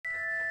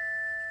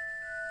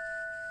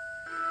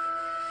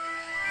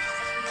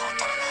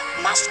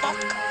must not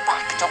go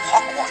back to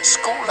Hogwarts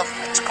School of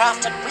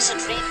Witchcraft and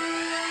Wizardry.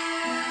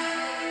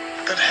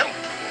 That help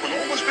will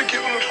always be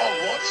given at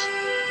Hogwarts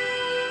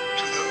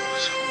to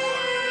those who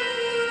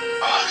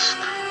ask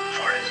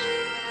for it.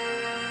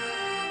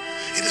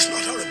 It is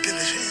not our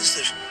abilities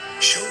that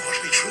show what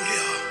we truly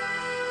are.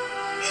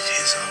 It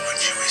is our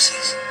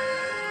choices.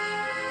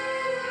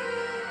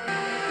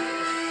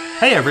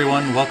 Hey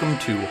everyone, welcome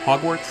to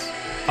Hogwarts,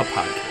 a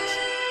podcast.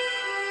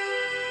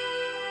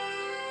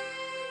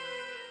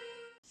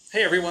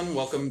 Hey everyone,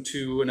 welcome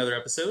to another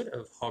episode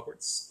of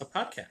Hogwarts, a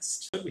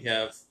podcast. We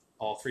have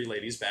all three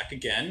ladies back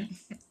again.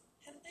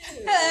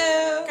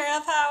 Hello, girl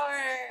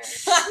power.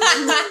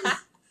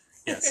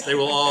 Yes, they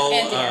will all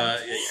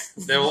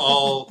they will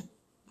all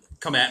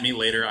come at me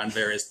later on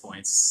various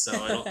points.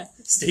 So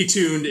stay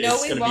tuned. No,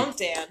 it's we gonna won't,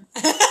 be Dan.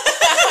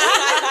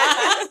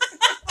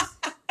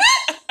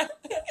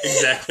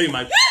 exactly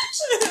my point.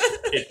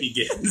 It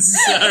begins.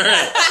 All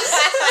right.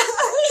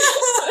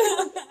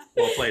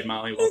 Well played,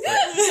 Molly. Well played.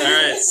 All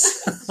right.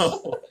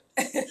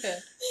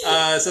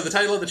 So the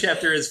title of the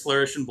chapter is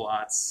Flourish and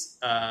Blots,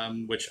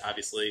 which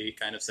obviously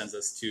kind of sends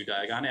us to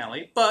Diagon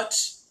Alley.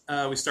 But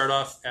we start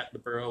off at the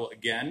Burrow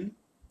again.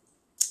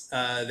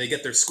 They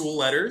get their school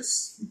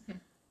letters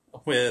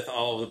with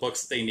all of the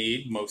books that they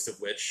need, most of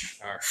which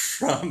are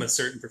from a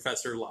certain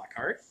Professor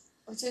Lockhart.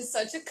 Which is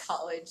such a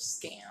college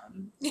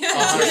scam. 100%. You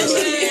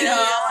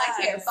know, like,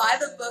 here, buy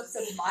the books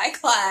of my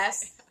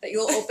class that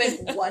you'll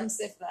open once,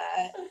 if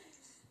that.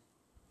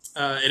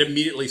 It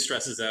immediately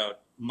stresses out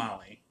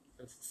Molly,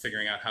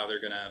 figuring out how they're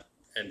going to...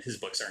 And his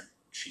books aren't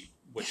cheap,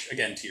 which,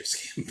 again, to your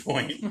scam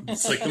point,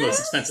 it's like the most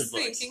expensive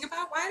books. I was thinking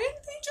about, why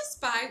didn't they just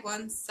buy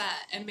one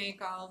set and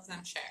make all of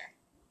them share?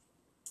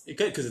 It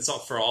could, because it's all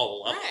for all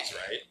the levels,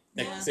 right?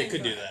 They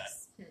could do that.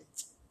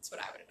 That's what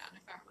I would have done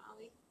if I were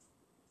Molly.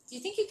 Do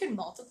you think you can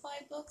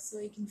multiply books so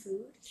you can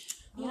food?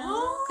 You know?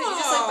 Oh. Could you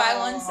just, like, buy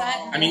one set?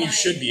 And I mean, you like,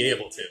 should be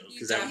able to. You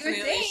Because that You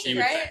would think, You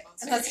would right? think.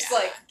 And that's just,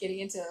 like,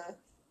 getting into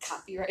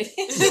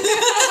copywriting.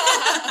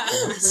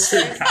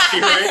 Certain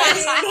copyright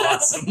is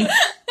awesome.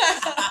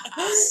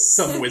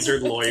 Some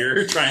wizard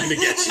lawyer trying to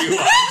get you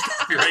on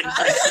copyright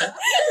infringement.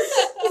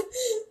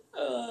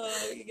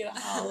 Oh, you get a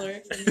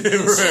holler.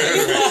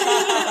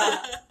 right.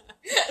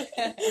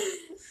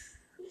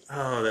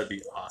 Oh, that'd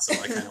be awesome.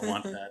 I kind of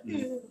want that.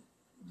 We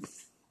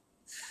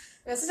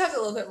also talked a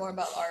little bit more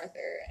about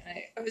Arthur, and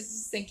I was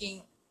just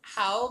thinking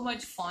how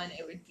much fun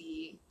it would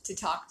be to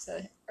talk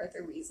to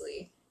Arthur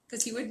Weasley,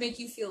 because he would make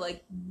you feel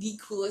like the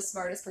coolest,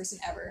 smartest person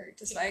ever,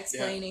 just by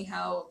explaining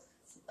how,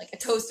 like, a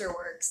toaster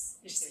works.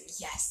 You're just like,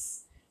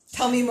 yes,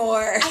 tell me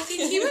more. I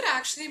think he would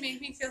actually make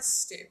me feel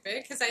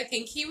stupid, because I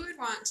think he would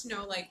want to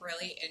know, like,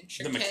 really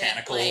intricate. The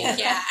mechanical. Like,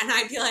 yeah, and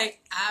I'd be like,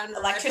 I don't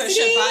know, I push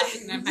Electricity? a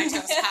button and my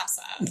toast pops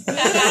up.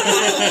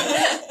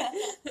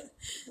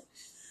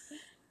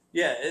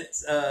 Yeah,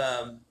 it's.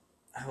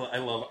 I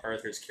love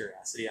Arthur's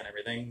curiosity on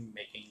everything,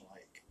 making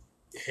like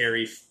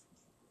Harry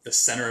the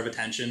center of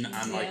attention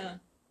on like,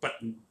 but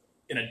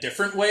in a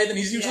different way than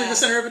he's usually the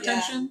center of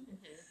attention.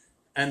 Mm-hmm.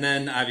 And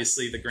then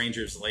obviously the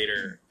Grangers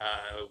later,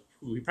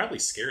 who he probably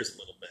scares a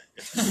little bit.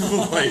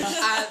 Like,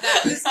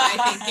 That was my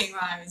thinking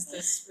while I was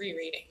just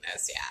rereading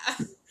this. Yeah,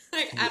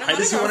 like I don't. why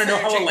does he want to know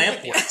how a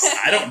lamp with works?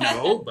 I don't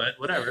know, but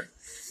whatever.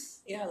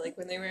 Yeah, like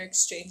when they were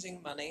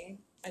exchanging money,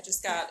 I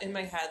just got in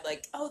my head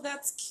like, oh,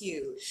 that's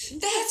cute.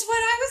 That's what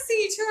I was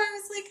seeing too. I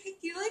was like, I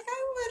feel like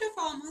I would have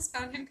almost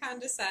found him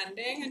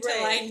condescending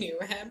until I knew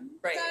him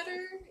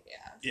better.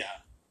 Yeah.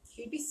 Yeah.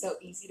 He'd be so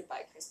easy to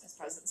buy Christmas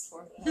presents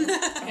for them.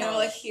 You know,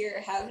 like,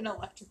 here, have an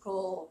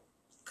electrical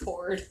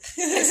cord,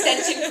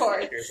 extension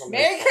cord.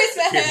 Merry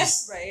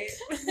Christmas! Right?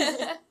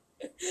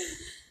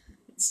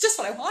 It's just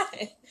what I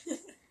wanted.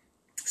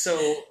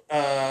 So,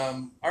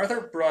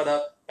 Arthur brought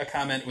up a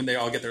comment when they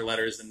all get their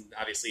letters, and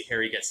obviously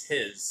Harry gets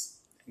his.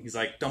 And he's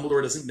like,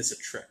 Dumbledore doesn't miss a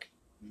trick.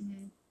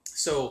 Mm-hmm.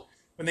 So,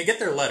 when they get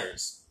their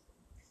letters,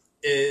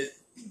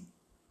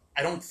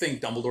 I don't think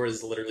Dumbledore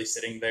is literally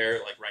sitting there,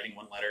 like, writing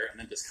one letter and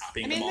then just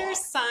copying them all. they're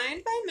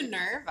signed by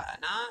Minerva,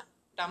 not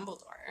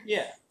Dumbledore.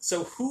 Yeah.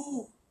 So,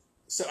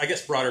 I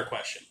guess broader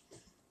question.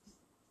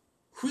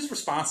 Who's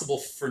responsible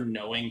for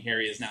knowing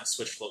Harry has now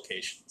switched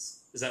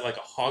locations? Is that like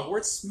a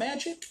Hogwarts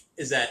magic?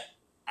 Is that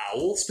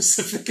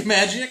owl-specific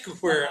magic,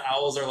 where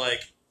owls are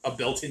like a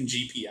built-in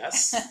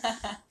GPS?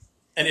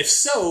 And if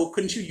so,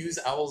 couldn't you use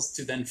owls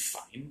to then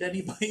find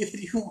anybody that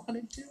you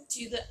wanted to?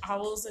 Do the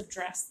owls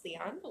address the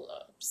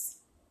envelopes?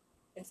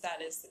 If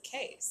that is the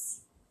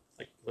case.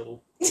 Like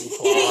little claw.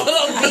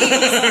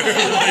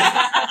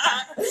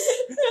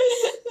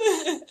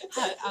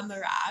 On the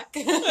rock.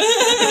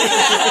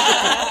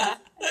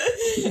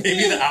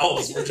 Maybe the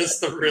owls were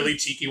just the really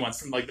cheeky ones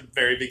from like the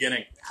very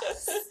beginning.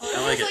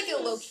 I like it. Like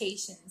a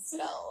location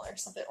spell or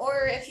something.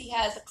 Or if he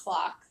has a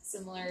clock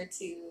similar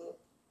to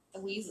the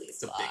Weasley's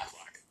It's a clock. big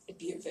clock. It'd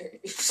be a very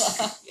big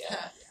clock.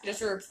 Yeah. You have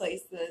to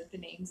replace the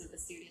names of the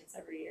students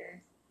every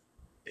year.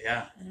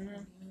 Yeah. I don't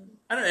know.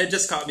 I don't know. It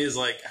just caught me as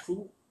like,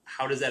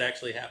 how does that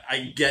actually happen?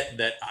 I get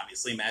that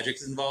obviously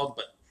magic's involved,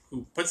 but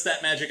who puts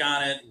that magic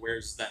on it?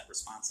 Where's that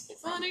responsible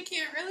Well, from? and it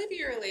can't really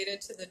be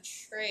related to the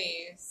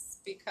trace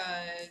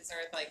because, or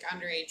like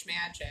underage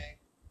magic,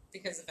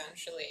 because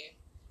eventually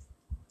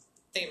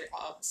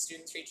all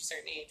students reach a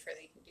certain age where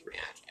they can do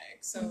magic.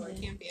 So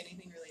it can't be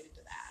anything related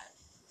to that.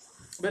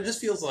 But it just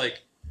feels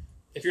like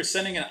if you're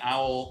sending an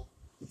owl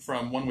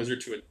from one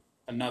wizard to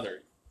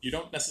another, you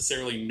don't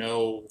necessarily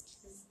know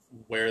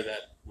where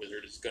that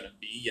wizard is going to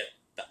be, yet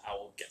the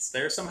owl gets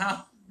there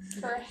somehow.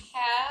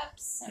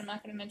 Perhaps, and I'm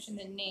not going to mention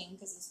the name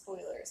because of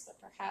spoilers, but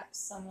perhaps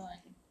someone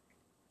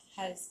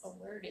has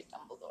alerted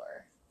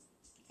Dumbledore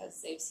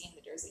because they've seen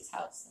the Dursley's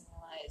house and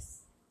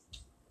realized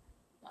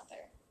not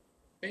there.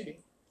 Maybe.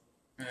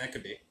 That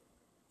could be.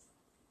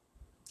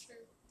 Sure.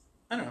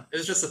 I don't know. It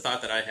was just a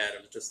thought that I had.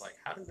 It was just like,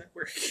 how does that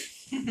work?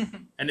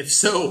 And if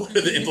so, what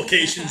are the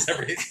implications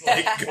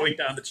going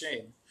down the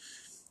chain?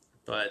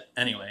 But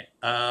anyway,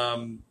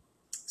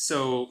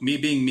 so me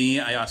being me,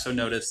 I also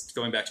noticed,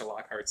 going back to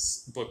Lockhart's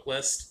book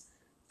list,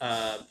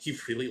 he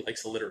really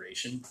likes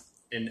alliteration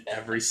in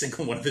every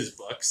single one of his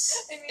books.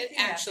 It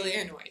actually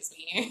annoys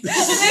me.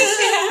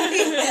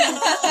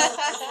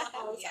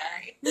 Oh,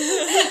 sorry.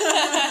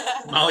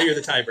 Molly, you're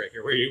the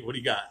tiebreaker. What do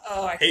you got?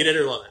 Oh, I Hate it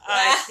or love it?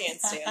 I can't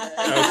stand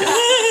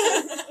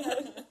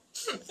it. Okay.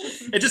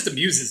 It just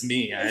amuses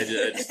me. I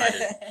just find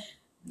it.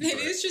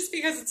 Maybe it's just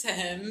because it's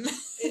him. Like,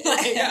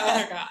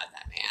 oh god,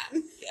 that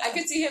man. I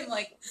could see him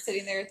like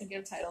sitting there thinking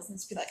of titles and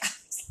just be like,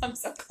 "I'm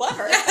so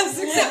clever." Yes,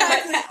 Write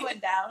exactly. that one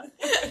down.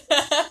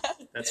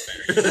 That's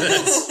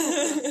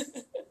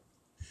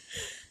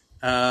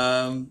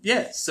fair.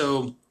 Yeah.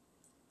 So,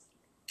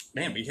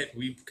 man,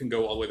 we can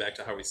go all the way back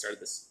to how we started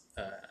this.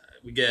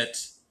 We get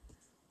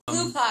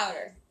Blue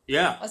powder.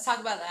 Yeah. Let's talk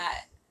about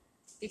that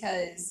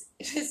because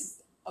it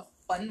is a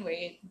fun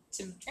way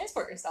to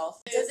transport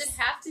yourself. Does it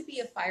have to be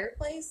a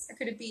fireplace, or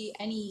could it be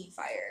any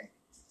fire?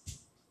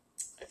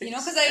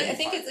 Because I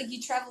think it's like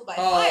you travel by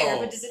fire,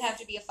 but does it have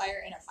to be a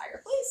fire in a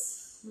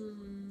fireplace?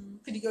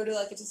 Could you go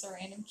to just a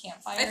random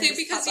campfire? I think and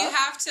just because pop you up?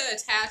 have to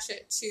attach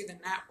it to the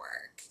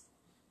network.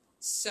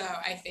 So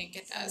I think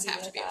it does Maybe have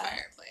to like be a that.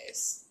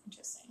 fireplace.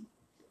 Interesting.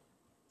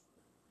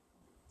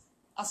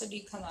 Also, do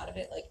you come out of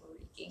it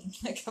reeking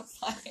like a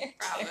fire?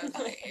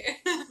 Probably.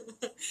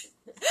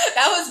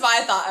 That was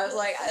my thought. I was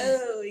like,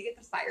 oh, you get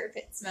the fire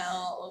pit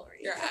smell over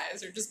Your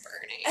eyes are just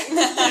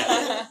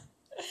burning.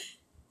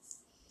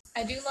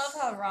 I do love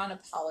how Ron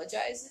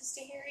apologizes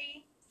to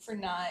Harry for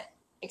not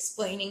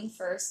explaining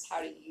first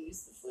how to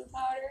use the flu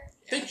powder.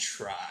 They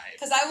tried.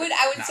 Because I would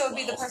Not so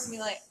be the well. person be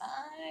like,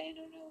 I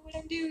don't know what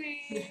I'm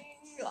doing.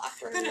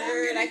 Awkward. But I'm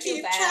I gonna feel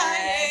keep bad.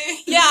 trying.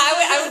 Yeah,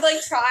 I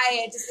would try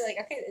it, just be like,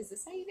 okay, is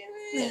this how you do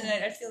it?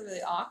 And I'd feel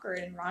really awkward.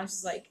 And Ron's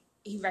just like,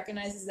 he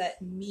recognizes that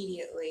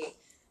immediately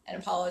and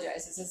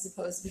apologizes as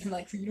opposed to being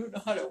like, you don't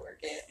know how to work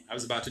it. I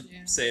was about to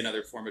say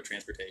another form of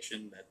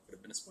transportation that would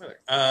have been a spoiler.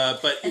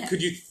 But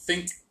could you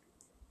think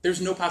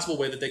there's no possible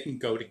way that they can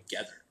go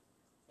together?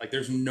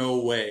 There's no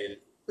way.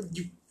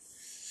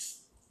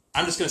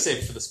 I'm just going to save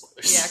it for the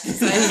spoilers. Yeah,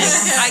 because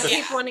I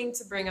keep wanting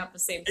to bring up the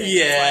same thing.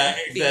 Yeah,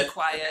 As, being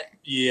quiet.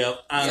 Yep.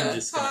 I'm So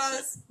just going to say.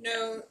 pause.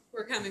 No,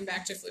 we're coming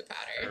back to flu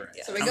powder. All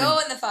right. So we go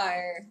in the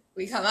fire,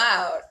 we come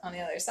out on the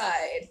other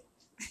side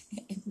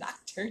in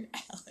Nocturne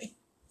Alley.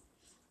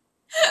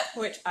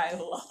 Which I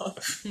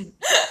love.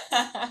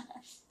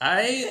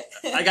 I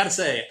got to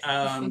say,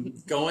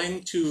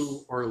 going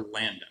to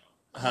Orlando,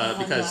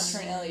 because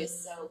Nocturne Alley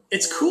is so cool.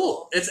 it's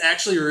cool. It's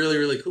actually really,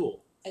 really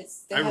cool. They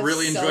I have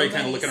really so enjoy kind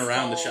many of looking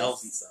around the skulls.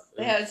 shelves and stuff.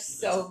 They have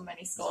so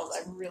many skulls.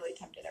 I'm really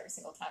tempted every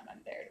single time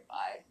I'm there to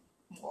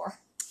buy more.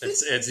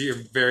 It's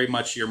very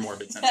much your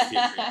morbid sense of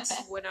humor.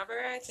 Yes. Whenever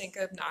I think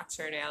of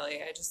Nocturne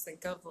Alley, I just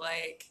think of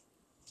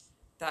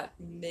that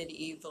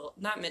medieval,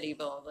 not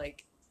medieval,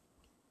 like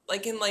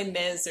in Les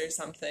Mis or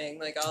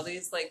something. All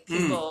these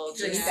people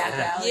Green just back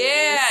alleys.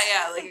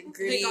 yeah, like a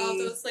gritty. All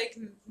those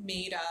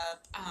made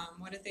up.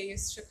 What did they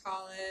used to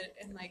call it?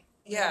 And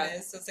Yeah.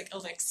 those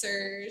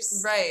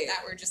elixirs, Right.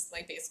 That were just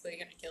basically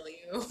gonna kill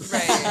you.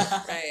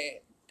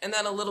 Right. And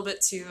then a little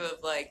bit too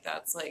of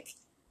that's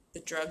the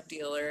drug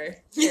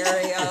dealer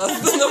area of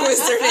the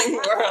wizarding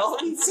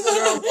world.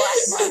 Literal black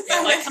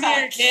market. Come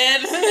here,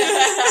 kid.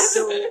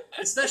 So,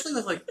 especially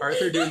with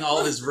Arthur doing all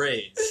of his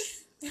raids,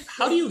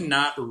 how do you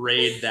not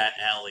raid that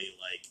alley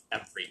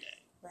every day?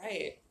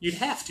 Right. You'd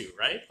have to,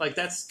 right?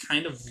 That's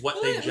kind of what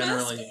Well, they it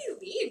generally.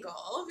 must be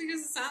legal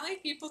because it's not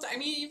like people.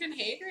 Even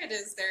Hagrid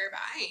is there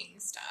buying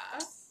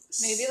stuff.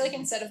 Maybe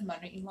instead of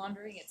money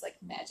laundering, it's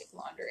magic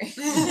laundering.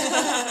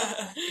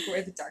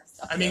 Where the dark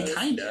stuff I mean, goes.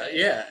 kinda,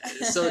 yeah.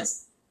 So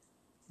it's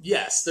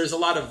yes, there's a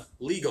lot of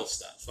legal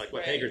stuff, what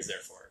Right. Hagrid's there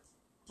for.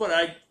 But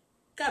I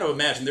got to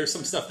imagine there's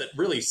some stuff that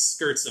really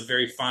skirts a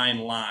very fine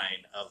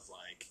line of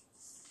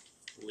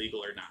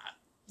legal or not.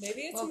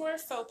 Maybe it's Well- more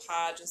faux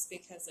pas just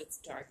because it's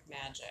dark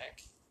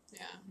magic.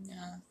 Yeah.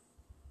 Yeah.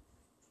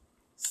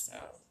 So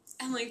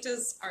And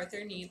does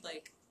Arthur need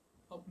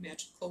a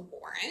magical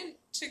warrant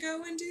to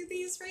go and do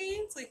these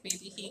raids? Maybe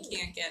he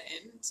can't get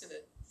into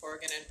the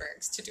Borgin and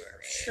Bergs to do a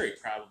raid. Sure, he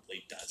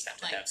probably does have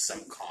to Like- have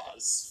some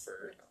cause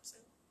for.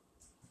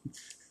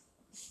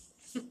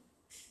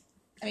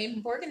 I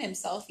mean, Morgan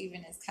himself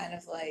even is kind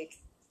of like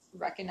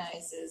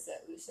recognizes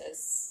that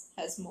Lucius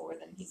has more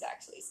than he's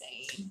actually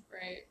saying.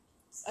 Right.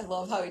 I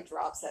love how he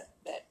drops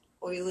that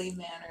oily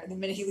manner the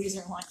minute he leaves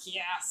her. I'm like,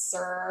 yeah,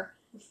 sir.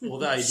 Well,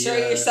 the idea. Sure,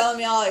 you're selling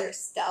me all your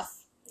stuff.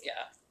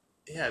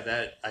 Yeah,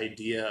 that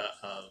idea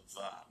of.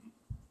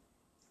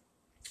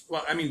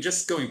 Well, I mean,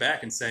 just going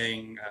back and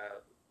saying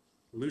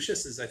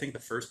Lucius is, I think, the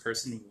first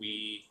person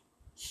we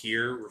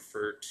hear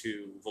refer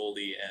to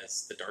Voldy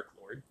as the Dark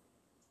Lord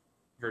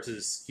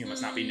versus he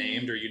must not be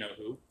named or you know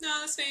who.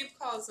 No, Snape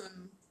calls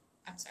him.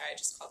 I'm sorry, I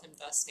just called him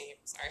the Snape.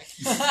 Sorry.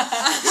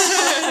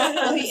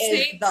 Well, he is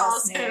Snape the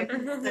calls Snape.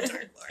 him the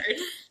Dark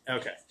Lord.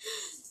 Okay.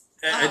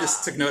 I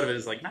just took note of it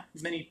as like not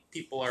many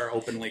people are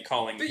openly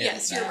calling But him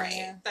yes, that. you're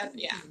right. That,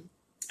 yeah.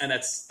 And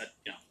that's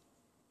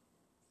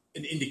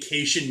an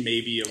indication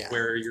maybe of Yeah.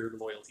 where your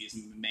loyalties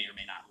may or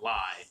may not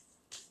lie.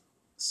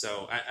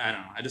 So I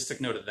don't know. I just took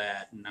note of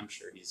that, and I'm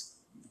sure he's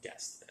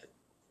guessed that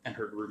and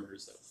heard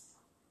rumors of.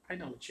 I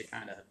know what you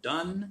kind of have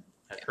done.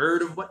 I've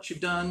heard of what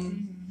you've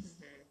done.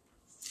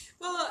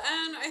 Well,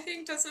 and I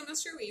think, doesn't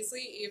Mr.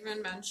 Weasley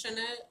even mention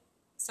it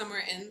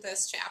somewhere in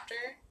this chapter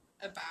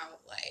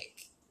about,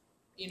 like,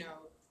 you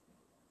know,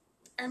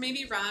 or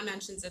maybe Ron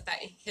mentions it that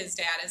his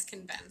dad is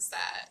convinced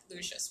that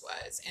Lucius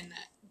was in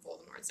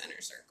Voldemort's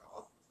inner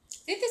circle. I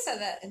think they said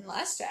that in the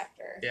last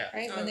chapter, Yeah.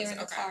 right? Oh, When they were in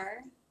the okay. car.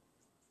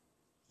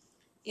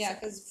 Yeah,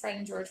 because Fred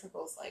and George were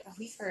both like, oh,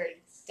 we've heard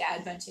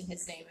Dad mention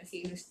his name a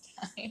few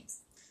times.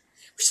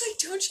 Which, like,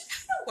 don't you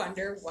ever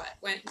wonder what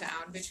went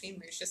down between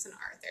Lucius and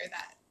Arthur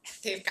that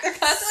they've got They're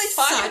constantly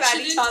talking such about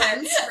an each other.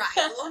 intense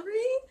rivalry?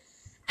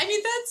 I mean,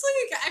 that's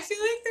like, I feel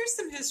like there's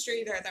some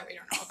history there that we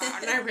don't know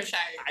about, and I wish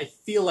I I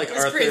feel like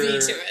was Arthur privy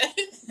to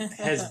it.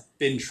 has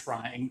been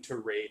trying to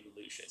raid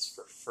Lucius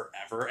for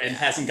forever and Yeah.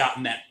 hasn't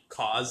gotten that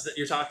cause that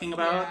you're talking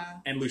about. Yeah.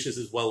 And Lucius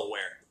is well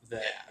aware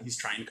that Yeah. he's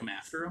trying to come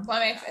after him.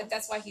 Well, I mean,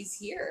 that's why he's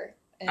here.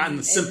 On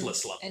the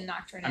simplest level. In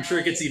Nocturnality. I'm sure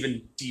it gets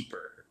even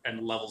deeper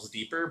and levels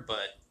deeper,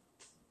 but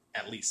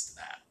at least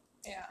that.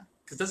 Yeah.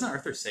 Because doesn't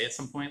Arthur say at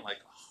some point, like,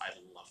 oh, I'd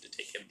love to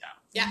take him down?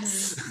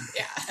 Yes.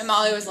 Yeah. And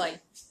Molly was like,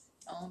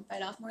 don't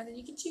bite off more than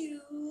you can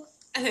chew.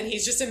 And then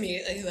he's just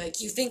immediately like,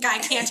 you think I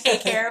can't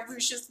take care of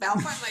Lucius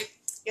Malfoy? I'm like,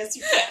 yes,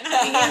 you can,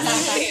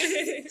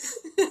 honey.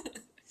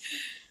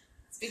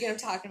 Speaking of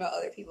talking about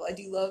other people, I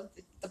do love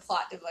the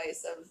plot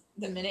device of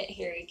the minute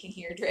Harry can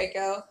hear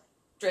Draco,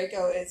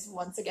 Draco is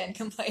once again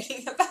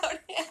complaining about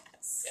him.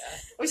 Yeah.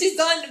 Which he's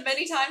done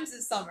many times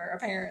this summer,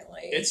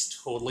 apparently.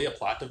 It's totally a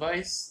plot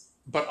device,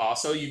 but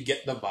also you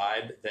get the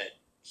vibe that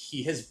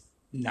he has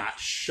not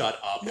shut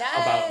up Yes.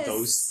 about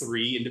those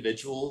three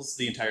individuals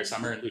the entire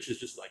summer, and Lucius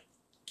just like,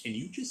 can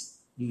you just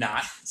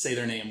not say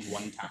their name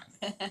one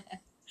time?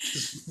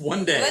 Just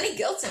one day. But then he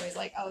guilts him. He's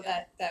like, oh,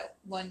 that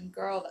one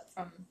girl that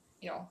from,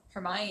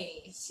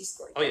 Hermione, she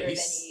scored Oh, yeah, better than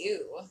he's-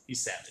 you.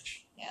 He's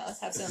savage. Yeah,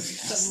 let's have some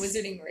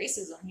wizarding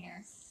racism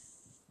here.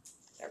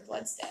 Their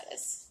blood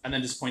status. And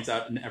then just points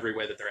out in every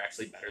way that they're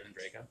actually better than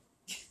Draco.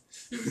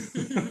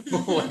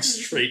 Like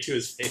straight to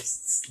his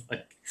face. It's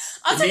like,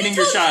 I'll tell demeaning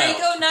you, your tell child.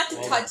 Draco not to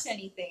Well, touch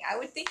anything. I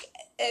would think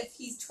if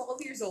he's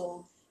 12 years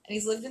old and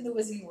he's lived in the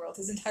wizarding world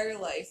his entire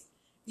life,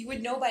 you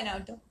would know by now,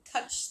 don't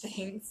touch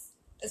things.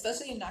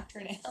 Especially in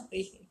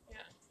Nocturnality.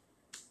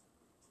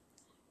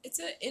 It's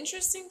an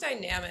interesting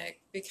dynamic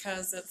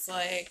because it's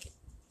like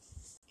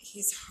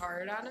he's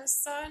hard on his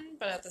son,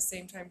 but at the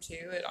same time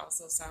too, it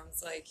also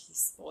sounds like he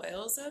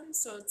spoils him.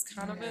 So it's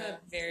kind of Yeah.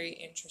 a very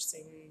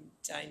interesting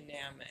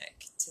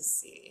dynamic to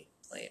see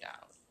played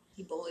out.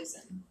 He bullies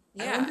him.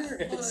 I Yeah. wonder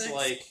if Well, it's that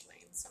like,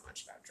 explains so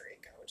much about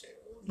Draco,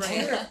 too. I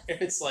wonder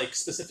if it's like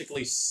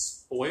specifically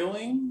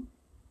spoiling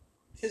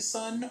his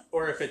son,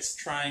 or if it's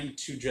trying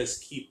to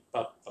just keep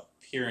up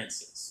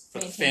appearances for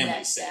the Maintain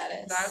family's that sake.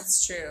 status.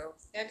 That's true.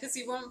 Yeah, because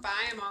he won't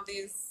buy him all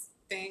these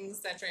things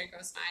that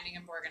Draco's finding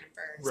in Borgin and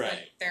Burrs. Right.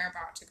 Like, they're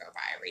about to go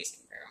buy a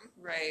racing broom.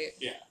 Right.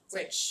 Yeah.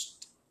 Which,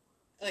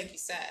 like you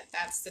said,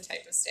 that's the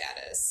type of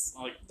status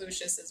Like,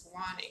 Lucius is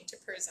wanting to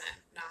present,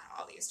 not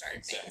all these dark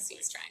things Exactly.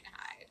 he's trying to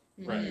hide.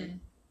 right. Mhm.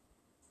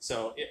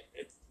 So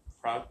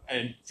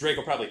and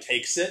Draco probably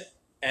takes it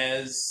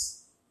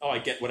as, oh, I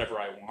get whatever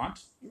I want,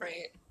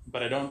 Right.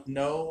 but I don't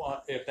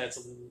know if that's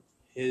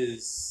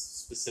his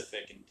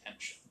specific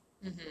intention.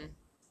 Mm-hmm.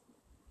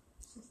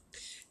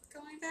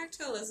 Going back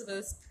to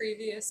Elizabeth's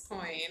previous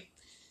point,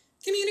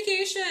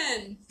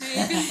 communication.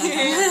 Maybe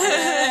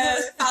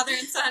father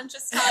and son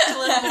just talked a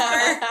little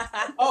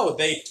more. Oh,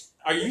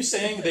 are you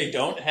saying they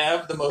don't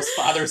have the most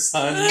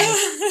father-son?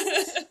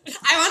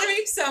 I want to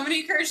make so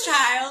many Cursed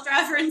Child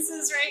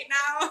references right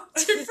now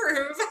to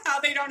prove how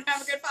they don't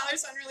have a good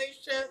father-son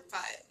relationship,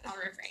 but I'll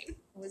refrain.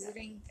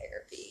 Wizarding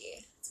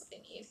therapy. That's what they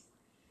need.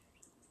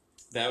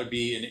 That would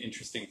be an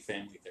interesting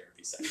family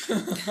therapy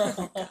session.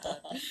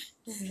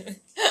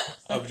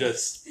 Of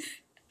just,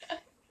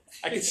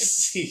 I could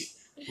see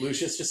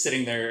Lucius just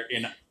sitting there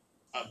in a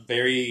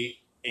very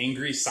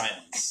angry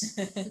silence,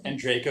 and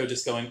Draco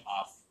just going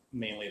off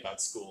mainly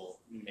about school.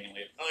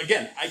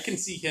 Again, I can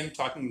see him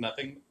talking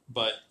nothing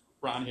but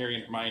Ron, Harry,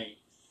 and Hermione,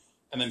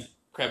 and then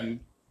Crabbe and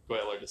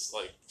Goyle are just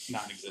like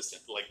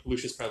non-existent. Like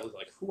Lucius probably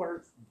like, who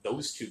are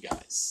those two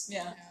guys?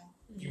 Yeah.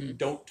 You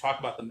don't talk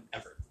about them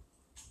ever.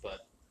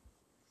 But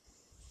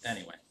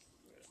anyway,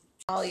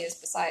 Molly is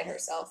beside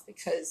herself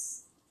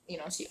because, you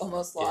know, she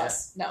almost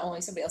lost not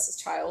only somebody else's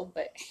child,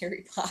 but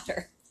Harry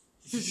Potter.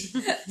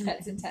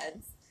 That's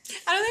intense.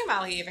 I don't think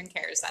Molly even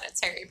cares that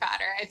it's Harry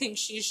Potter. I think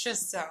she's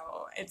just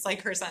it's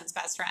like her son's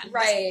best friend.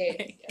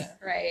 Right.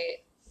 Right.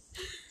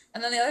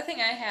 And then the other thing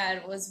I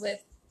had was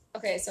with,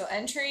 so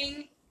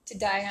entering to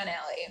Diagon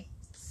Alley,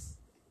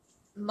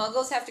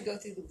 Muggles have to go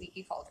through the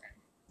Leaky Cauldron,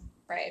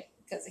 right?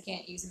 Because they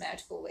can't use a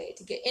magical way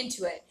to get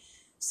into it.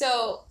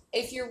 So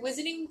if your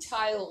wizarding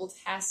child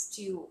has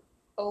to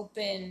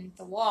open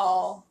the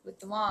wall with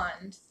the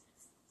wand,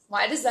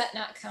 why does that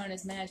not count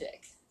as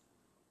magic?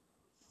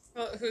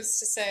 Well, who's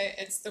to say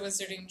it's the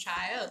wizarding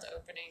child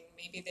opening?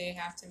 Maybe they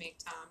have to make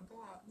Tom go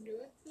out and do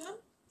it. No?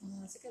 Oh,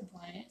 that's a good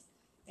point.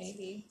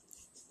 Maybe.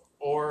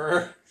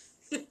 or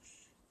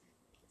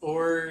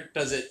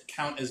does it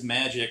count as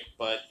magic,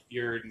 but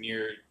you're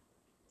near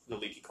the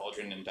Leaky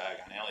Cauldron in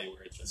Diagon Alley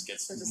where it just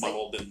gets So just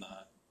muddled in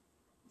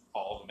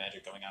all the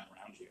magic going on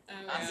around you.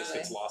 Oh, It just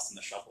gets lost in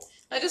the shuffle.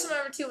 I just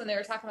remember too when they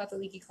were talking about the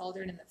Leaky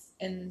Cauldron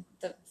in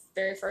the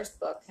very first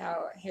book,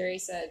 how Harry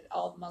said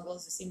all the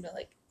Muggles just seem to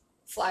like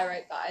fly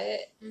right by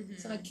it. Mm-hmm.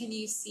 So I'm like, can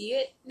you see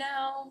it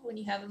now when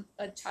you have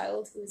a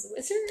child who is a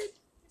wizard?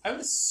 I would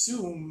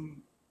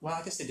assume. Well,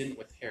 I guess they didn't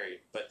with Harry,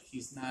 but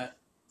he's not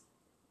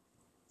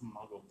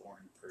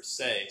Muggle-born per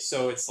se.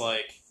 So it's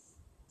like,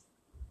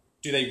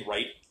 do they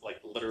write like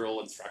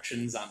literal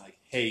instructions on like,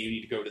 hey, you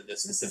need to go to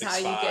this This specific is how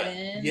spot? you get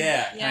in.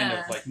 Yeah, kind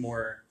Yeah. of like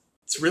more.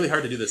 It's really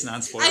hard to do this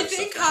non-spoiler I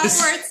think stuff.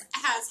 Hogwarts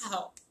has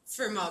help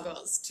for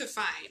Muggles to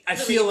find. I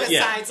really, feel it, yeah.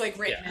 besides like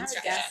written I would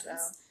instructions.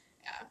 guess so.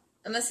 Yeah.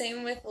 And the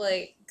same with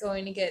like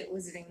going to get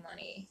wizarding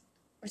money,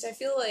 which I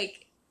feel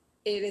like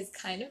it is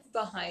kind of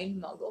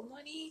behind Muggle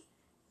money.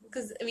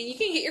 Because, I mean, you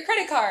can get your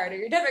credit card or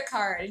your debit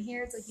card, and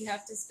here it's like you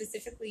have to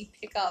specifically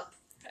pick up.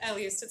 At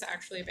least it's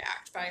actually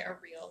backed by a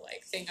real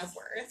like thing of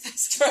worth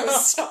as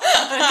opposed to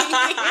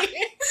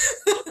money.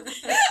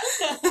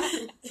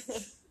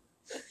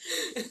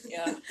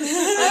 Yeah.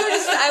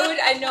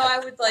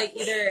 I would like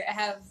either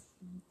have,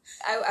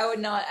 I would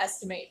not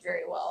estimate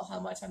very well how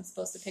much I'm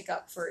supposed to pick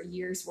up for a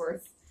year's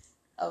worth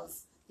of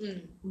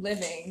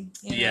living.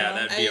 You Yeah, know?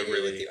 that'd I be a agree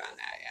really. with you on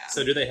that. Yeah.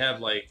 So do they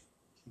have like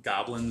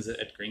goblins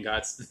at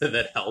Gringotts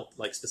that help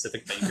like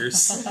specific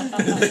bankers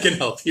that can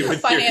help you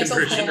with your Financial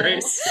conversion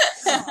planners. rates?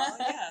 Oh,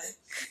 yeah.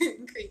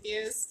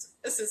 Creepiest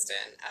assistant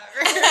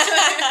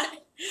ever.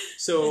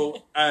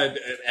 So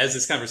as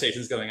this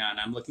conversation is going on,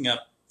 I'm looking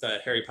up the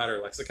Harry Potter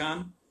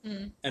lexicon,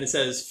 and it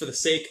says, for the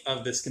sake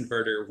of this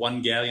converter,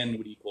 1 galleon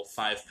would equal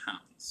 5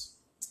 pounds.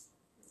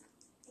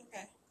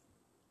 Okay.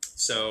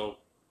 So,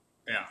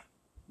 yeah,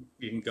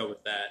 you can go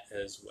with that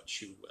as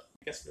what you will.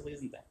 I guess it really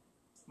isn't that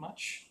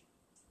much.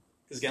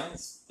 Because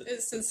galleons,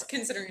 Since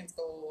considering it's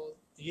gold.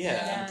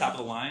 yeah, on top of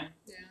the line,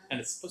 Yeah. and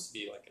it's supposed to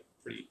be like a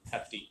pretty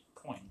hefty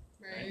coin.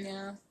 Right.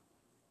 Yeah.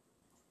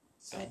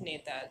 So. I'd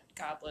need that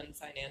goblin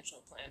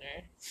financial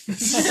planner.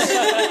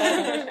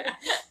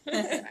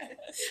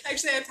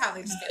 Actually, I'd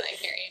probably just be like,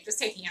 Harry, just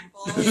take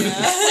handfuls. Figure it out.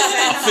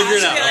 I'll figure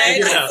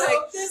it out.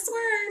 Like, this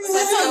works. I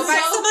Let's go felt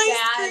buy so some ice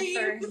bad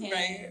cream. for him.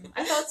 Right.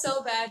 I felt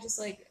so bad, just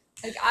like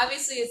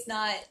obviously it's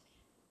not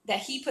that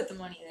he put the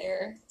money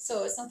there,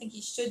 so it's something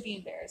he should be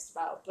embarrassed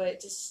about. But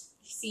just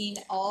seeing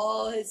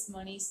all his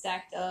money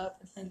stacked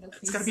up, and then the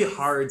It's gotta be Weasleys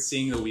hard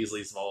seeing the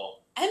Weasleys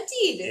vault.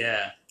 emptied,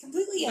 Yeah.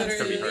 completely empty.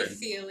 gonna be Literally hard.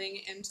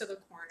 feeling into the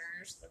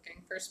corners,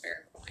 looking for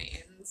spare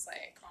coins.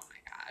 Like, oh my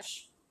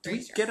gosh. Do we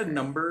Raise your get a heart.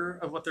 number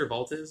of what their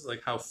vault is?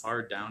 Like how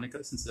far down it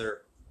goes, since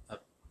they're a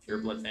pure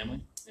blood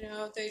family? You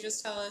know, they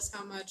just tell us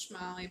how much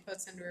Molly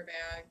puts into her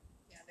bag.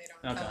 Yeah, they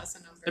don't tell Okay. us a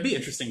number. It'd be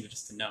interesting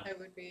just to know. It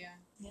would be,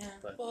 Yeah.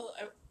 Well,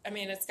 I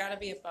mean, it's got to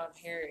be above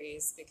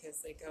Harry's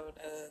because they go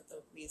to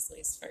the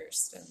Weasleys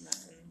first, and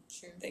then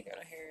True. they go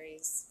to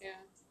Harry's. Yeah.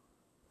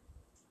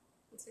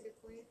 That's a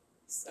good point.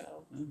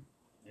 So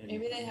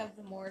Maybe they have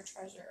the more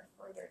treasure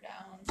further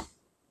down.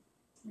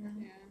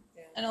 Yeah.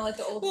 I know, like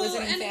the old Well,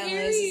 wizarding and families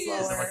Harry's- is lower.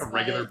 Is there like a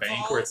regular but-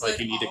 bank where it's like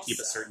you need to keep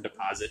a certain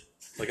deposit,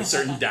 like a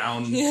certain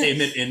down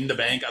payment in the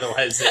bank,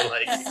 otherwise they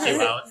like kick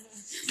you out.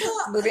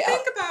 Well, Movie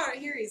think about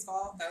Harry's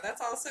vault, though.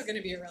 That's also going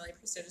to be a really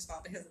prestigious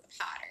vault because of the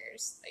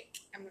Potters. Like,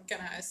 I'm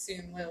going to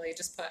assume Lily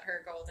just put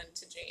her gold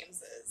into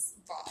James's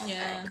vault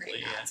Yeah. at Green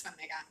Yeah. Knots when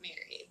they got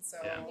married. So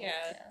Yeah. yeah.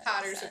 makes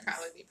Potters would sense.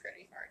 probably be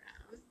pretty far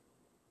down.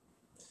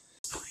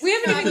 We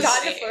haven't even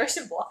gotten to Say. Flourish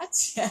and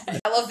Blotch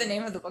yet. I love the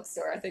name of the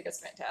bookstore. I think it's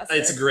fantastic.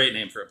 It's a great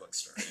name for a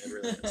bookstore. It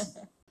really is.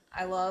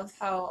 I love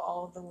how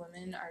all of the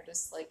women are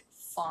just like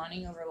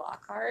fawning over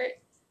Lockhart,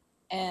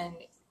 and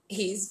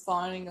he's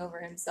fawning over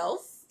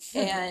himself,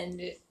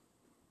 and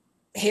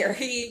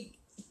Harry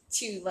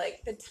to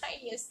like the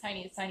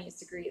tiniest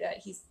degree that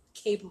he's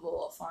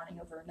capable of fawning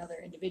over another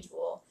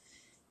individual,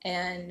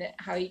 and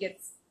how he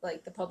gets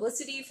like the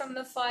publicity from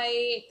the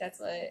fight. That's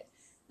what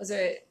was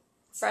it.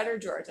 Fred or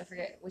George, I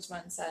forget which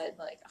one said,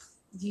 like, "Ugh,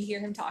 do you hear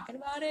him talking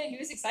about it? He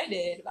was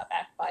excited about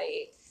that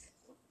fight."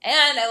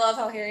 And I love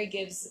how Harry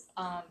gives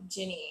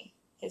Ginny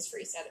his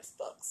free set of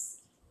books,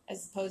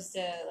 as opposed to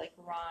like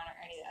Ron or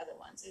any of the other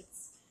ones.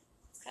 It's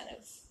kind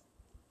of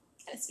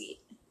sweet.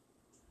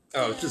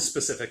 Oh, just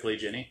specifically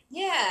Ginny.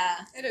 Yeah.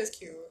 It is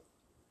cute.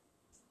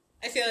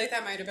 I feel like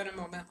that might have been a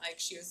moment like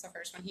she was the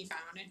first one he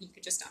found and he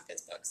could just dump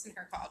his books in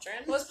her cauldron.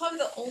 Well, it's probably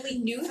the only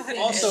new thing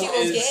Also she will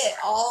is- get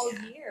all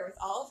Yeah. year with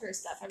all of her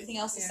stuff. Everything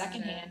else is Yeah,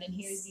 secondhand, it and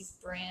is. here's these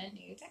brand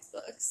new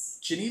textbooks.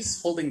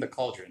 Ginny's holding the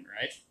cauldron,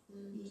 right?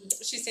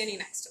 She's standing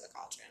next to the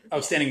cauldron.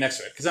 Oh, standing next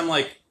to it. Because I'm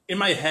like, in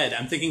my head,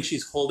 I'm thinking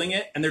she's holding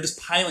it, and they're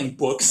just piling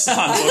books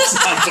on books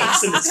on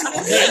books in this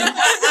cauldron.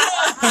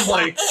 I'm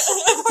like,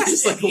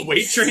 just like a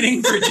weight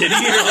training for Ginny,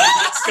 or like,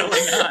 what's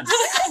going on?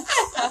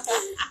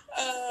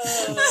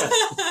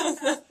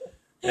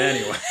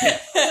 Anyway,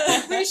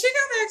 We should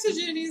go back to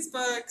Ginny's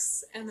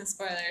books and the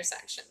spoiler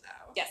section,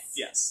 though. Yes.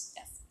 yes.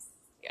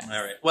 Yes.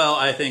 All right. Well,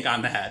 I think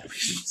on that, we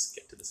should just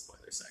get to the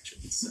spoiler section.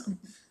 So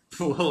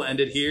we'll end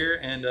it here,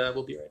 and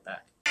we'll be right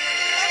back.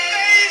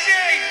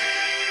 Amazing!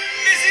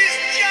 This is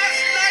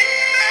just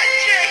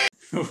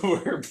like magic!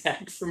 We're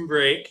back from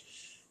break,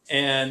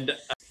 and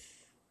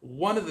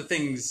one of the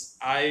things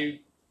I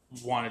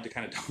wanted to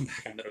kind of double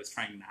back on that I was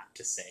trying not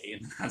to say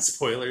in the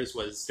non-spoilers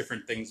was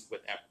different things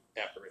with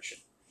apparition,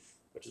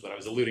 which is what I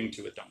was alluding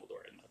to with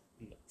Dumbledore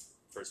in the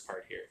first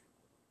part here.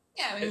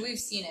 Yeah, I mean, we've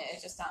seen it.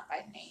 It's just not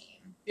by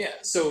name. Yeah,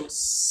 so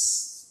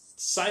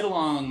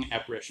side-along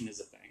apparition is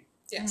a thing.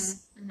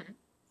 Yes.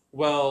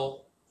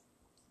 Well,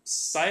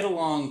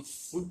 side-along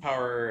flute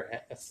powder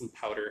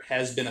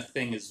has been a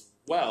thing as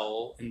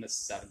well in the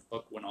 7th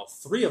book when all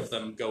 3 of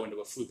them go into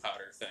a flute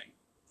powder thing.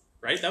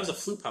 Right? That was a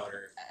flute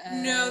powder.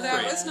 No, that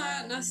Right. was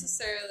not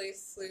necessarily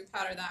flute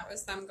powder. That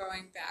was them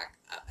going back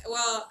up.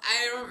 Well,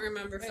 I don't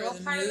remember Wait, for what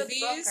the part movies, of the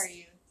book are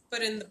you?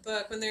 but in the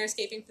book, when they're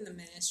escaping from the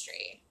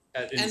Ministry,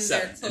 In and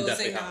 7, they're in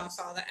Deathly closing Hallows.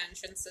 off all the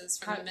entrances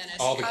from How- the Ministry.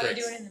 all the How do they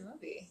crates. do it in the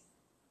movie?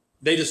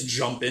 They just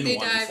jump in They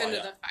one and dive fly into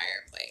up. the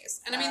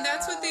fireplace. And I mean,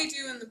 that's what they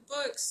do in the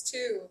books,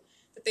 too.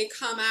 That they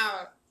come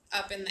out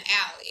up in the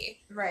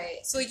alley.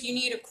 Right. So, like, you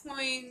need a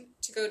coin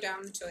to go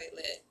down the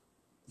toilet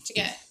to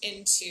get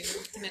into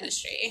the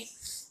Ministry.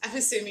 I'm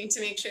assuming to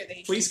make sure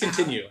they Please keep out.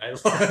 continue. I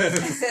love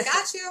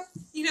Got you.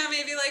 You know,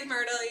 maybe like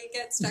Myrtle, you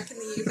get stuck in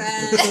the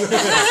U-bend.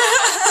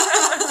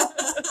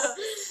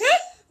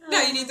 No,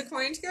 you need the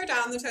coin to go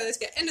down the toilet to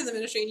get into the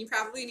Ministry, and you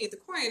probably need the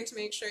coin to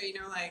make sure, you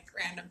know, like,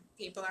 random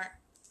people aren't,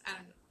 I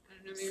don't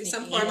know, maybe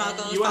some poor Yeah.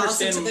 muggle You falls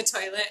understand- into the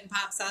toilet and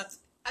pops up,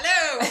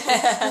 hello!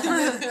 That's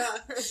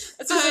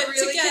But a to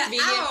really get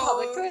convenient out,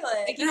 public toilet.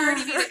 Like, you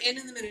already need it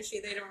in the Ministry.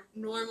 They don't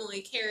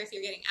normally care if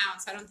you're getting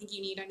out, so I don't think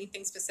you need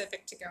anything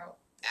specific to go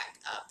back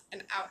up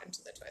and out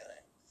into the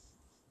toilet.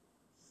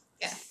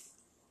 Yeah.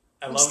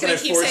 I I'm love just that gonna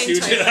I keep forced saying you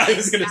to. toilet. I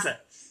was going to Yeah. say.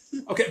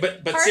 Okay,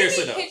 but Part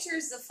seriously of me though,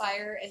 pictures the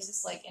fire as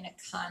just like in a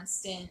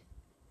constant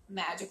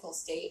magical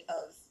state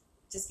of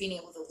just being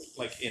able to leave.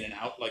 like in and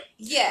out, like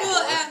yeah.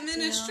 Well, at you know?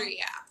 Ministry,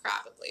 yeah,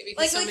 probably.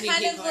 Because so many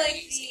kind people of are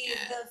like using the,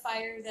 it. the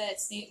fire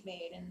that Snape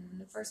made in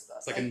the first book.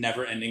 it's like a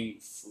never-ending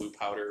flue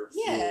powder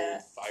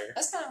Yeah. fire.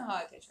 That's kind of how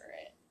I picture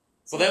it.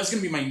 Well, that was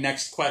going to be my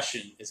next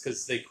question, is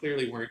because they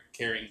clearly weren't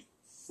carrying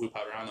flue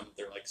powder on them.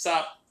 They're like,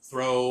 stop,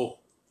 throw,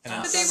 and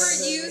But then they were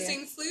Yeah.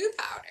 using flue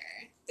powder.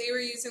 They were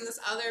using this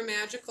other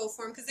magical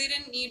form because they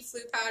didn't need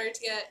flue powder to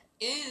get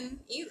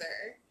in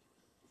either.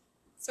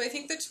 So I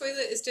think the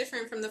toilet is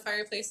different from the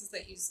fireplaces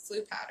that use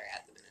flue powder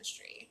at the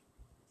Ministry.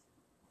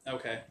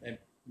 okay,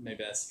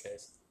 maybe that's the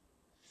case.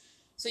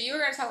 So you were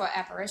going to talk about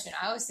apparition.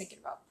 I was thinking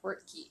about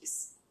port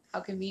keys. How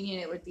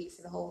convenient it would be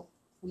for the whole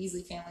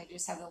Weasley family to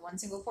just have the one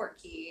single port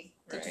key,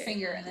 touch your Right.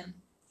 finger, and then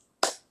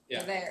Yeah.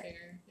 you're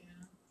there. Yeah.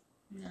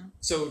 You know?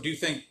 So, do you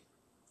think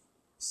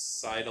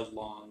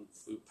side-along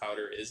flue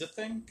powder is a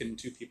thing? Can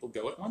 2 people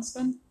go at once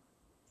then?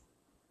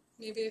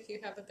 Maybe if you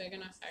have a big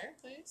enough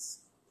fireplace.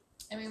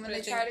 I mean, when But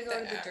I they try to think go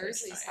to the the average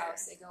Dursley's fire-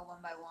 house, they go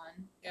one by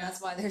one. Yeah. And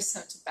that's why there's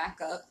such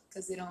backup,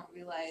 because they don't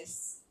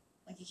realize,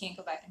 like, you can't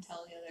go back and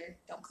tell the other,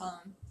 don't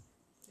come.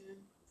 Yeah.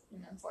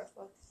 In the 4th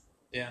book.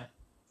 Yeah.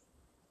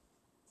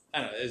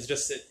 I don't know. It's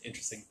just an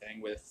interesting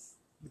thing with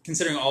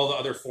considering all the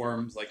other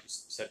forms, like you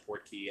said,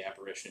 port key,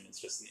 apparition. It's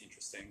just an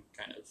interesting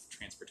kind of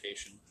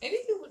transportation. Maybe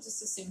people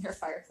just assume your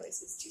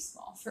fireplace is too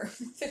small for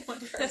one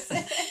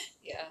person.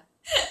 Yeah.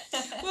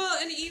 Well,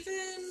 and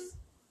even,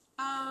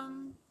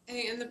 I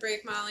think in the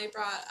break, Molly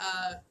brought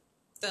up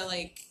the,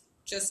 like,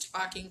 just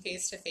talking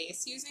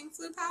face-to-face using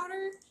flue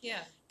powder.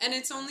 Yeah. And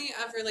it's only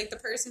ever, like, the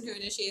person who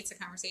initiates a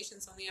conversation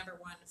is only ever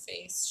one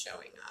face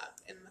showing up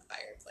in the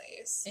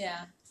fireplace.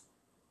 Yeah.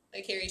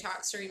 Like, Harry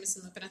talks to Remus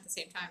and Lupin at the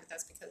same time, but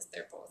that's because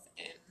they're both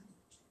in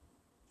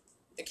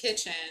the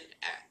kitchen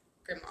at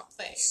Grimmauld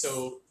Place.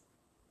 So,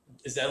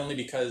 is that only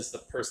because the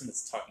person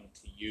that's talking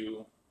to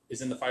you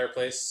is in the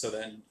fireplace? So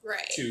then,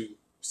 Right. to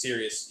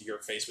Sirius, your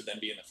face would then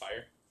be in the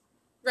fire?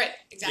 Right,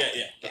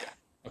 exactly. Yeah.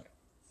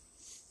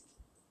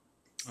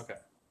 Okay.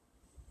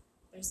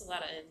 There's a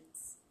lot of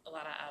ins, a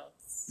lot of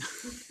outs,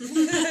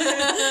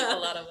 a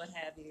lot of what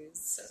have yous.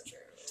 So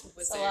true.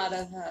 It's a lot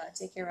of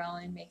J.K.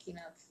 Rowling making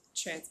up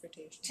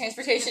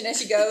Transportation.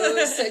 as she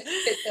goes to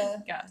get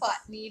the Yeah. plot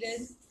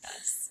needed.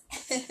 Yes.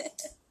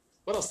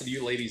 What else did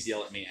you ladies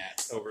yell at me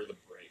at over the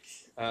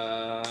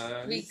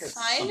break? We you said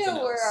kind something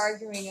of were else.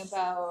 arguing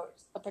about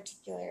a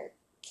particular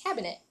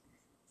cabinet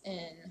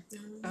in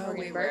Oh, we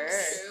Morgan were.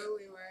 Burks. True,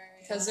 we were.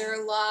 Because there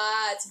are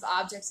lots of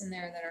objects in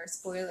there that are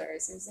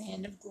spoilers. There's the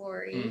Hand of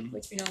Glory, Mhm.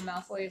 which we know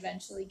Malfoy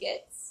eventually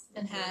gets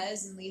and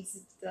has and leads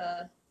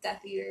the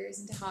Death Eaters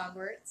into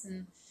Hogwarts.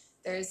 And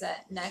there's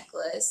that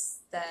necklace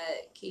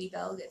that Katie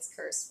Bell gets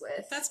cursed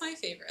with. That's my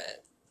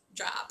favorite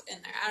drop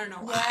in there. I don't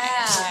know why.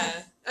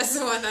 Yeah. That's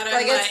the one that I'm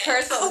Like like, it's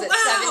cursed with oh, was it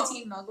wow.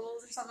 17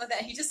 muggles or something like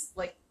that. He just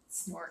like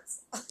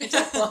snorts. Which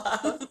I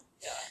love.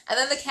 And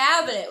then the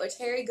cabinet, which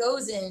Harry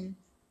goes in,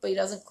 but he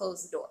doesn't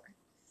close the door.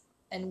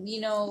 And we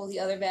know the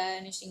other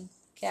vanishing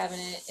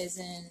cabinet is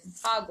in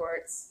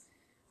Hogwarts.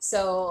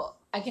 So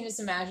I can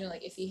just imagine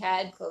like if he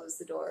had closed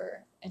the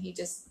door and he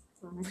just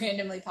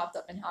randomly popped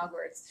up in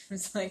Hogwarts, it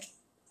was like,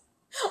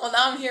 well,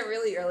 now I'm here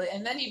really early,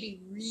 and then he'd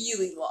be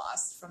really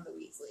lost from the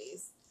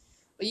Weasleys.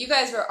 But you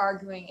guys were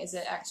arguing, is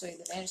it actually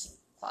the vanishing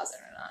closet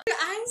or not?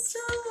 I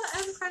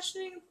still am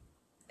questioning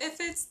if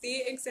it's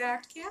the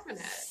exact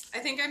cabinet. I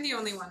think I'm the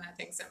only one that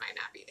thinks it might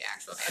not be the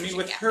actual I mean, vanishing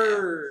with cabinet.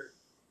 her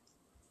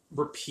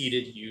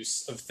repeated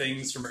use of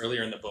things from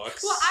earlier in the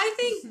books. Well, I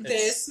think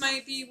It's- this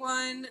might be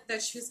one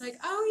that she was like,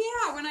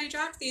 oh yeah, when I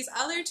dropped these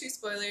other two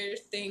spoiler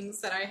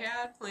things that I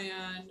had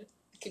planned,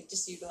 I could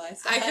just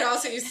utilize I that. could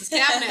also use this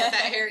cabinet that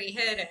Harry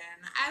hid in.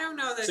 I don't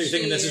know that So you're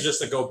thinking this is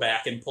just a go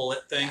back and pull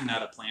it thing, Yeah.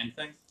 not a planned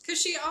thing?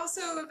 Because she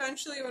also,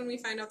 eventually, when we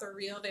find out the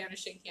real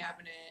vanishing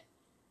cabinet,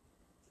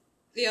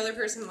 the other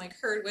person, like,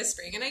 heard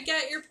whispering. And I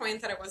get your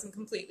point that it wasn't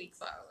completely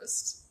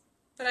closed.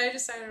 But I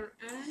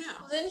don't know.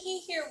 Well, didn't he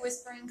hear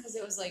whispering because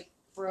it was like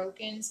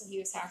broken, so he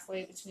was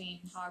halfway between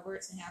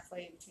Hogwarts and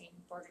halfway between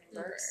Borgin and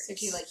Burks. So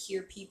he could like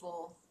hear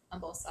people on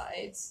both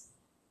sides.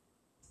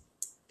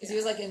 Because he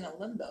was like in a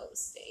limbo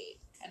state,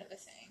 kind of a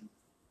thing.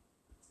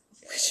 I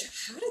feel like.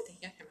 How did they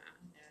get him out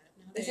of that?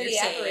 Now They that said you're he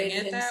saying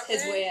operated it that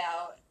his way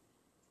out.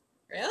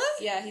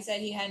 Really? Yeah, he said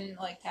he hadn't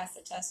like passed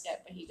the test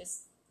yet, but he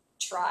just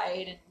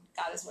tried and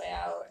got his way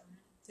out.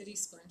 Did he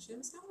splinch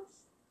himself?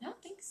 I don't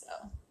think so.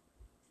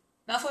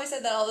 Malfoy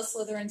said that all the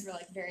Slytherins were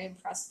like very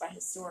impressed by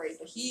his story,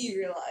 but he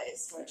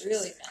realized what it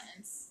really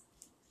meant,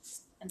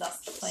 and thus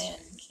the plan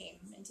came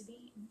into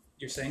being.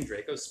 You're saying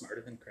Draco's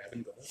smarter than Crabbe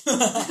and Goyle?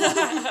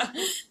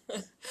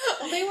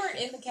 Well, they weren't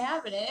in the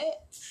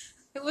cabinet.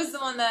 It was the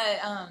one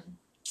that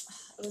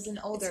it was an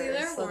older. It's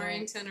either Slytherin.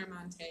 Warrington or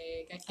Montague.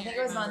 I can't think it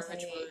was remember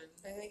which Montague. one.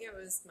 I think it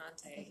was I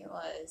think Monte. it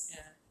was.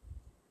 Yeah.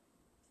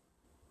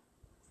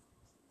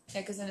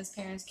 Yeah, because then his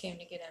parents came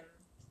to get him,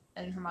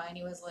 and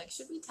Hermione was like,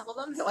 "Should we tell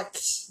them?" They're like,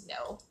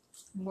 "No,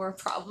 more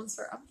problems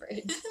for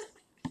Umbridge."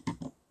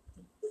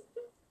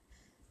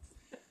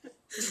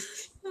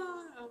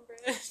 Oh,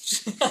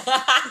 Umbridge.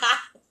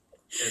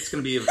 It's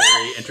going to be a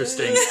very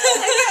interesting I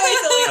can't wait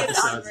till we get to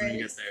episode when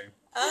you Umbridge. get there.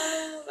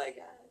 Oh my gosh.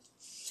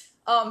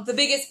 The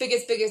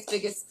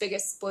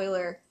biggest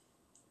spoiler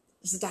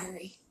is the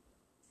diary.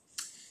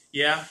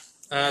 Yeah,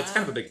 it's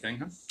kind of a big thing,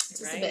 huh?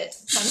 Just Right. a bit.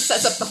 Kind of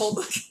sets up the whole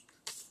book.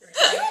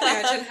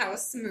 Imagine how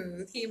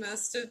smooth he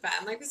must have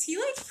been. Like, was he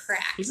like He's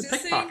practicing a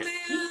pickpocket.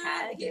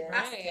 that? He had to,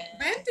 Right.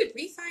 When did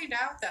we find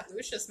out that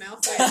Lucius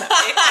Malfoy is a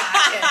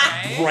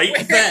pickpocket? Right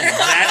then,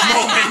 that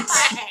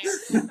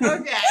moment,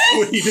 Okay.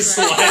 when he just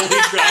slyly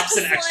drops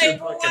an extra Like,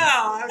 book.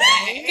 wow,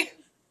 okay.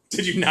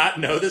 Did you not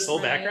know this whole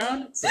Right.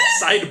 background? It's a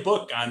side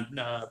book on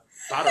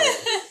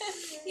Pottermore.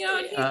 You know,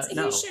 and he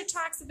No. sure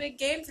talks a big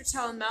game for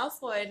telling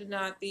Malfoy to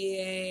not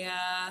be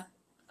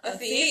a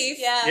thief,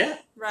 Yeah. Yeah.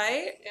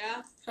 right?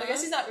 Yeah. I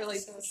guess he's not really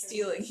So true.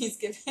 stealing. He's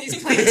giving.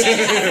 He's I Right.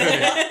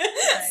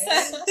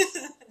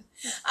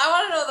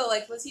 want to know though,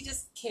 like, was he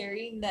just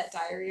carrying that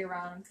diary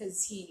around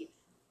because he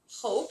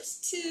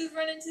hoped to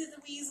run into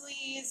the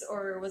Weasleys,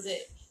 or was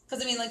it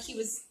because I mean, like, he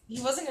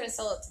wasn't going to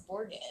sell it to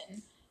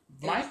Borgin.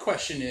 My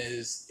question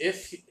is,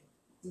 if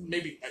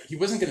maybe he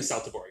wasn't going to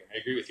sell to Borgin, I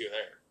agree with you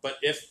there. But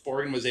if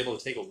Borgin was able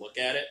to take a look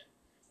at it,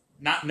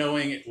 not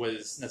knowing it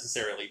was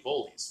necessarily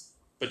Voldy's,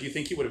 but do you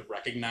think he would have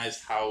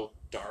recognized how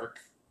dark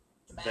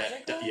The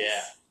magic that? was?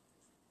 Yeah.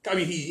 I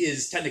mean, he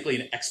is technically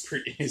an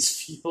expert in his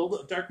field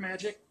of dark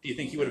magic. Do you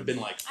think he would have been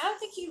like? I don't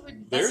think he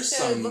would There's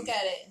necessarily some- look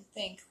at it and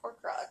think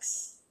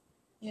Horcrux.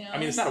 You know. I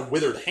mean, it's not a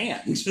withered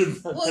hand. Well, it's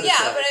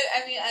yeah, like- but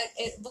I mean,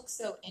 it looks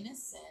so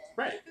innocent.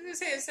 right. I was gonna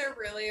say, is there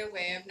really a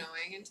way of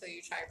knowing until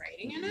you try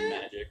writing in it?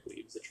 Magic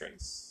leaves a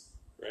trace,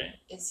 right?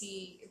 Is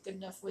he a good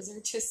enough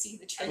wizard to see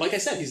the trick? Like I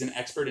said, he's an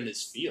expert in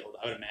his field.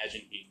 I would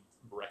imagine he'd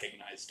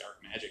recognize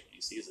dark magic when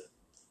he sees it.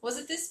 Was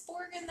it this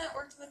Borgin that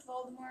worked with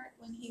Voldemort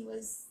when he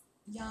was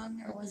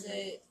young, or was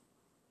it?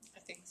 I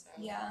think so.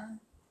 Yeah.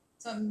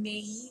 So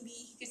maybe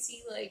he could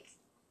see like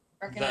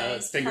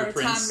recognize The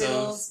fingerprints Tom of-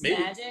 Riddle's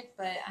maybe. magic,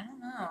 but I don't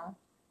know.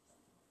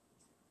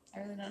 I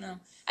really don't know.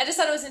 I just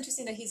thought it was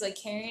interesting that he's like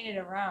carrying it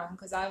around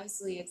because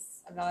obviously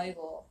it's a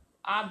valuable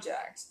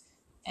object,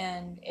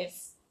 and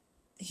if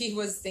he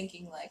was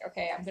thinking like,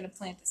 okay, I'm gonna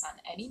plant this on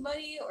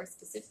anybody or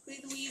specifically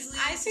the Weasleys.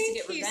 I just to think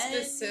get he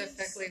revenge.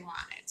 specifically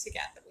wanted to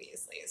get the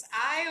Weasleys.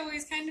 I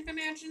always kind of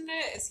imagined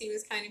it as he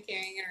was kind of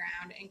carrying it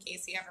around in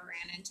case he ever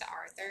ran into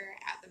Arthur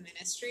at the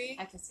Ministry.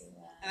 I could see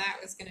that. And that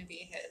was going to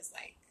be his,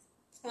 like,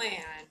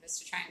 plan, was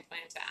to try and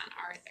plant it on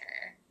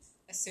Arthur,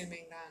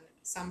 assuming then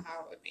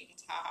somehow it would make it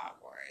to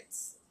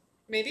Hogwarts.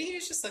 Maybe he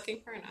was just looking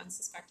for an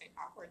unsuspecting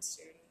Hogwarts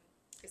student,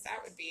 because that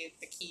would be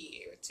the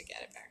key to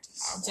get it back to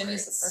Hogwarts.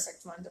 Jenny's the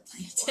perfect one to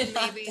plant Or it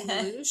on maybe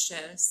then.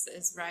 Lucius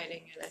is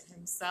writing it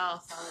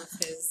himself out of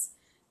his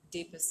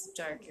deepest,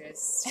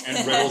 darkest.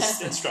 And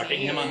Riddle's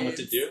instructing him on what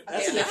to do.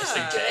 That's an Yeah.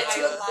 interesting Give it take.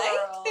 to I a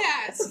like girl.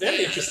 that. That's a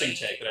very interesting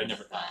take that I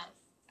never thought.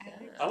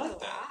 I like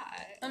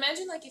that.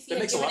 Imagine like if That you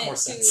had makes a given lot more it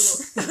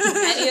sense. to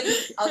any of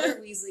the other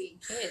Weasley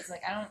kids.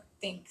 Like I don't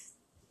think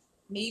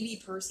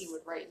maybe Percy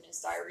would write in his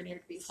diary and he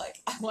would be like,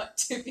 I want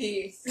to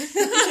be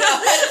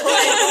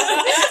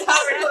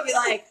Howard would be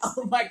like,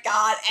 oh my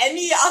god,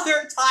 any other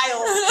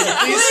child.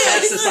 Can you please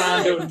pass this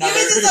on to Give it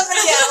another to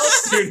somebody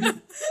else.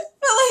 student?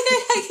 But like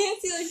I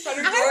can't see like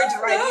Frederick I George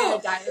don't writing in know.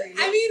 a diary.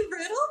 I mean,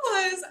 Riddle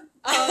was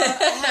a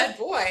head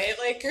boy.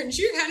 Like, couldn't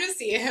you kind of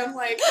see him,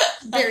 like,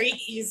 very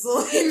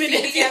easily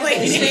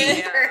manipulating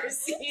Yeah.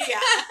 Percy? Yeah.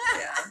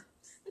 Yeah.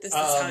 This is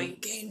how you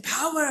gain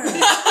power.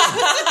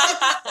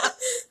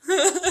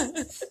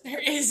 There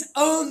is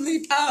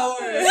only power.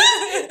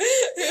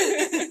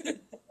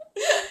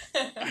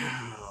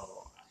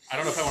 Oh, I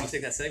don't know if I want to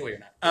take that segue or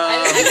not.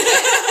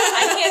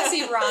 I can't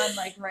see Ron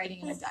like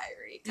writing in a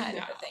diary kind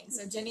of No. a thing.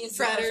 So Jenny is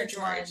Fred the or perfect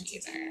one George to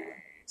either. do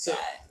So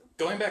that.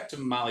 going back to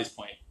Molly's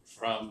point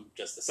from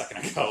just a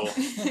second ago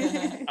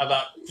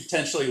about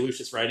potentially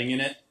Lucius writing in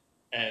it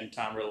and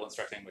Tom Riddle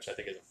instructing, which I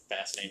think is a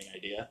fascinating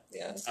idea.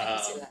 Yeah. I can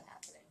see that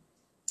happening.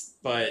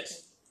 But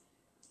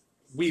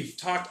we've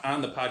talked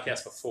on the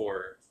podcast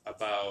before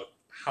about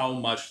how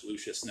much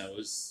Lucius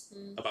knows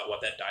about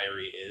what that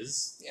diary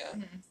is. Yeah.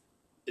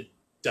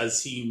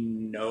 Does he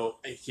know?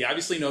 He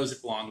obviously knows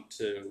it belonged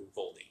to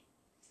Voldy.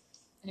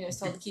 And he was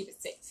told to keep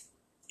it safe.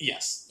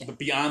 Yes. Yeah. But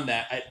beyond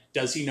that,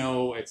 does he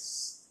know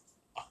it's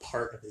a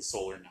part of his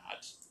soul or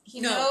not? He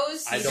No,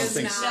 knows. I don't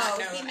think so. No,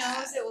 know he that.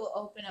 knows it will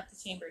open up the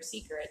Chamber of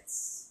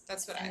Secrets,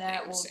 That's what and I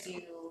that think, will too.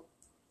 do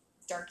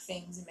dark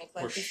things and make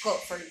We're life difficult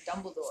for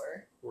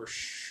Dumbledore. We're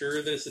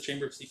sure that it's the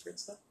Chamber of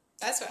Secrets, though?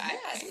 That's what Yeah, I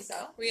I think. think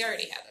so. We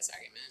already had this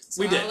argument. So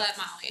We I'll did. let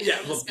Molly and Yeah,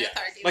 well, Elizabeth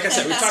yeah. argue. Like I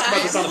said, we've talked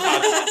about this on the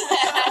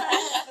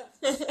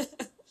podcast.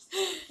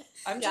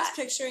 I'm just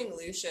picturing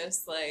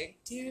Lucius like,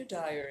 dear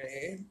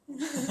diary,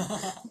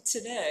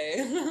 today.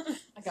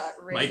 I got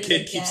My raided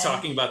kid keeps again.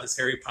 talking about this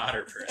Harry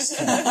Potter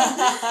person.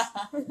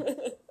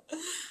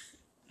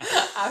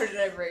 How did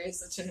I raise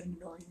such an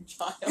annoying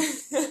child?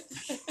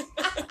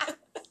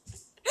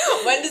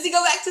 When does he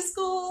go back to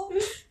school?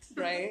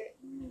 Right?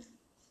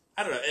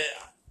 I don't know.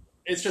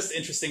 It's just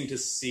interesting to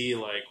see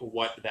like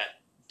what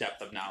that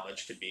depth of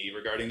knowledge could be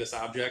regarding this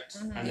object,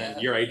 Mhm. and then Yeah.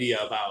 your idea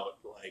about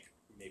like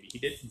maybe he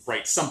did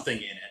write something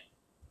in it.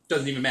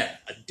 Doesn't even matter,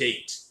 a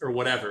date or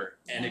whatever,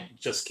 and it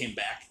just came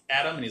back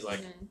at him, and he's like,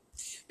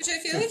 Which I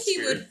feel like he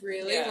Weird. would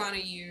really Yeah. want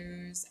to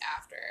use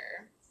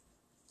after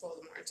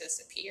Voldemort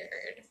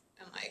disappeared.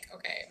 And like,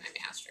 okay, my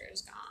master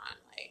is gone.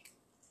 Like,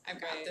 I've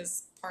got Right.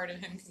 this part of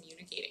him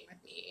communicating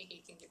with me.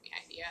 He can give me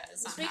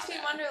ideas. Which on makes how me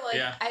to- wonder, like,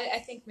 Yeah. I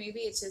think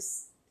maybe it's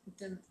just,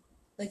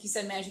 like you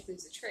said, magic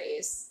leaves a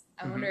trace.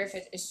 I Mhm. wonder if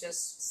it's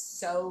just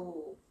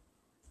so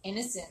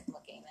innocent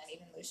looking that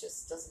even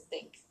Lucius doesn't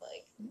think,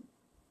 like,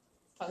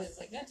 probably is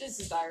like, that's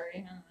just a diary.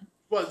 I don't know.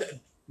 well,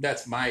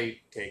 that's my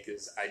take.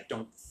 Is I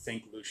don't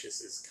think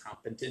Lucius is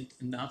competent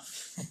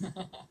enough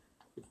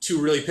to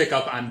really pick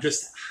up on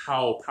just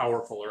how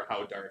powerful or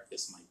how dark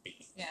this might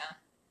be. Yeah.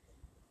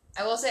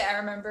 I will say, I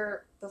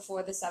remember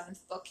before the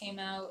 7th book came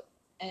out,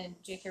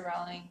 and J.K.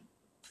 Rowling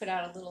put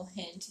out a little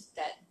hint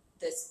that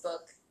this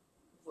book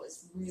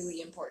was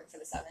really important for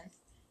the 7th.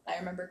 I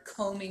remember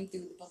combing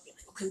through the book, being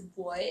like, okay,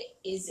 what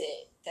is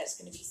it that's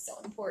going to be so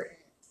important?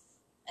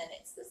 And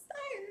it's this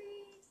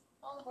diary.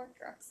 All the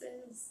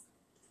Horcruxes.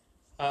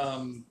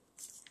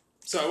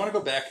 So I want to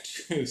go back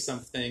to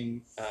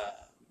something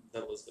that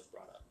Elizabeth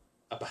brought up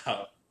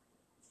about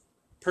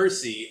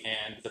Percy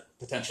and the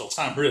potential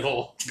Tom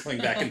Riddle going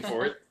back and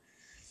forth.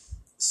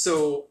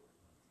 So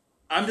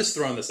I'm just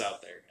throwing this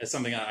out there as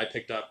something I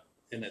picked up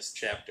in this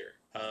chapter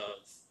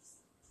of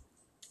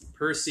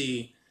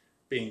Percy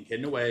being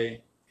hidden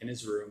away in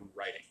his room,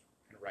 writing,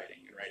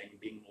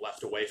 being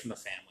left away from the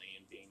family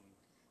and being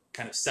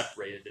kind of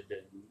separated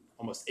and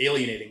almost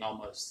alienating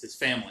his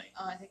family.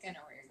 Oh, I think I know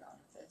where you're going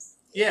with this.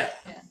 Yeah.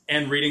 Yeah.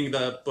 And reading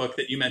the book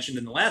that you mentioned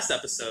in the last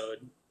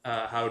episode,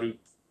 How Do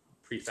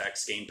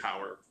Prefects Gain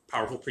Power,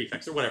 Powerful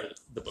Prefects, or whatever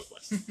the book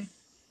was.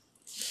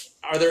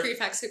 Are there...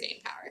 Prefects who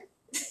gain power.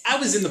 I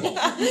was in the book.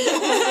 No one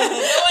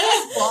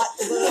has bought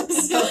the book,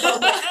 so...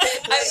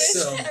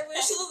 I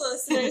wish the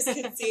listeners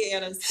could see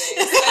Anna's face.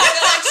 I feel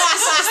like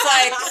she's just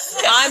like,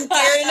 I'm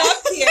gearing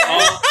up here.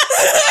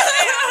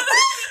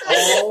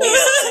 all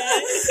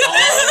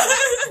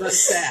the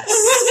sass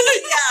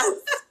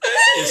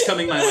Yeah. is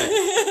coming my way.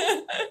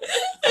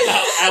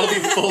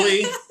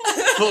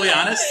 fully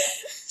honest,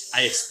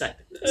 I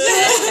expected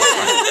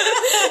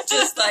this.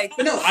 Just like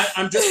But no,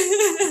 I'm love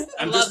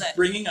just it.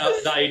 bringing up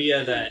the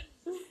idea that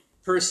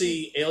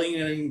Percy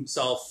alienating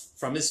himself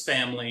from his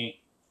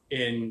family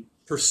in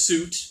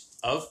pursuit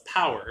of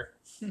power,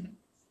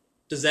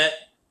 does that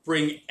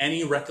bring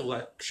any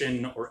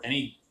recollection or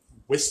any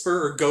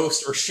whisper or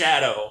ghost or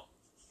shadow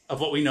of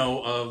what we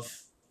know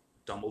of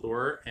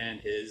Dumbledore and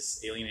his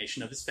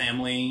alienation of his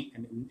family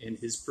and in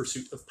his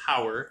pursuit of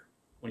power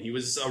when he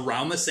was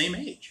around the same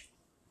age?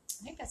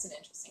 I think that's an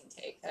interesting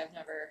take that I've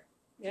never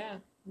yeah.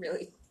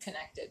 really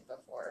connected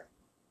before.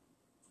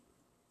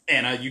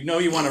 Anna, you know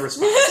you want to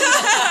respond.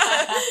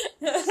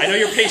 I know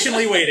you're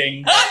patiently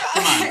waiting.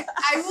 Come on.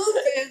 I will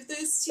give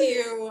this to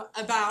you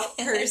about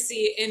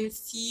Percy in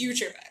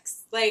future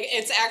books. Like,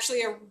 it's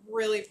actually a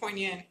really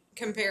poignant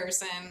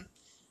comparison,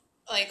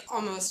 like,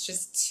 almost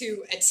just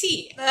to a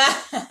T.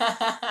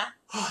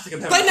 Oh, I think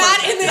I'm having But a not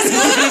heart in attack. this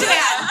book,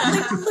 Dad.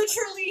 Like,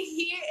 literally,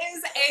 he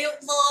is a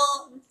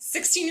little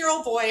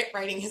 16-year-old boy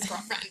writing his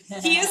girlfriend.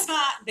 He is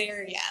not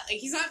there yet. Like,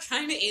 he's not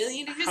trying to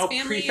alienate his How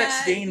family prefects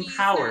yet. gain He's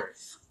power. not-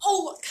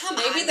 Oh, come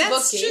on. Maybe the book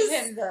That's gave just...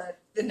 him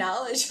the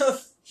knowledge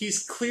of.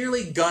 He's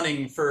clearly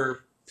gunning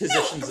for No,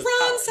 positions of power.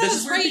 Ron This says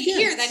is where it right begins.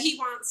 here that he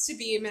wants to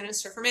be a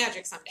minister for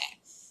magic someday.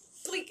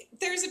 Like,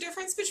 there's a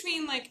difference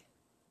between, like,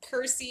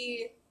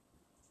 Percy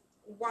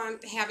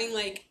having,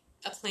 like,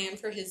 a plan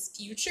for his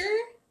future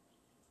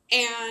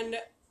and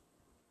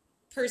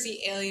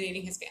Percy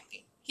alienating his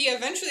family. He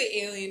eventually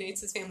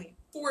alienates his family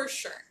for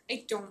sure.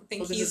 I don't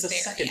think Well, this he's is the there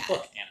second yet.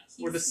 book, Anna.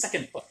 We're the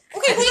second book.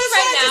 Okay, I well, think that's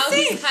right what now I'm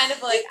saying. he's kind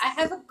of like, I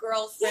have a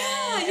girlfriend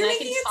Yeah, and you're I can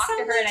making it talk to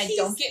sound her and like I he's-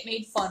 don't get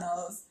made fun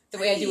of the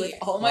way I do with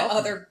all my Well,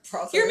 other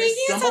brothers. You're making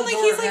it sound like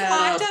he's, like, Dumbledore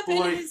locked had up a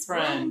in his room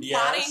boyfriend,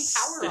 plotting yes.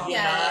 power Did all he day.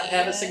 not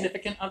have a Yeah.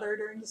 significant other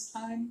during this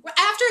time? Well,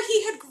 after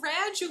he had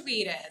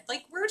graduated.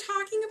 Like, we're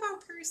talking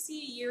about Percy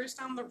years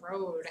down the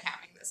road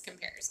having this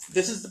comparison.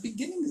 This is the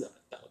beginnings of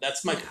it, though.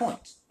 That's my Yeah.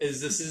 point.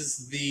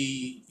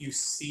 You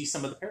see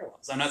some of the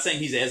parallels. I'm not saying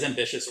he's as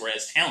ambitious or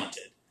as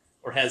talented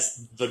or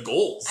has the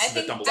goals I that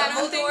think Dumbledore don't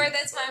has. Dumbledore at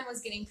that time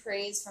was getting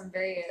praise from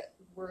very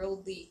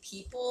worldly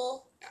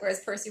people,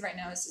 whereas Percy right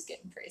now is just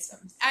getting praise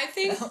from. I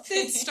think Okay.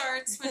 it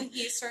starts when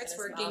he starts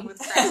And his working mom. with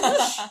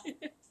Crouch.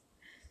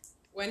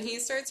 When he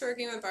starts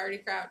working with Barty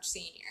Crouch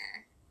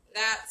Sr.,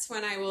 that's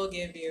when I will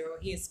give you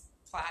he's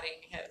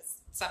plotting his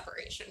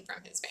separation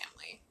from his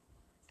family.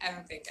 I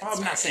don't think it's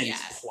I'm not saying yet.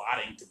 he's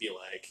plotting to be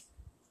like,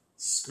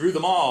 screw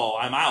them all,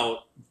 I'm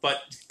out.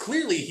 But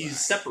clearly he's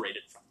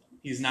separated from them.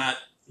 He's not.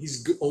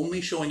 He's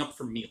only showing up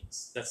for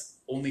meals. That's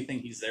the only thing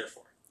he's there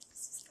for.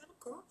 He's got a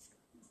girlfriend.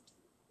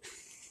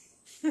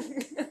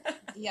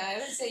 Yeah, I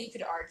would say you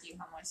could argue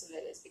how much of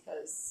it is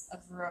because of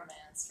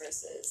romance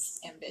versus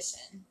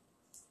ambition.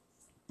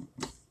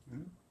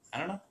 I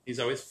don't know. He's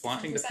always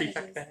flaunting the Percentages.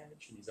 prefect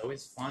badge, and he's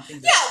always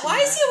flaunting. Yeah, why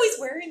is he always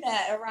wearing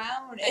that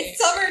around?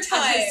 It's On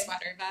summertime. his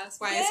sweater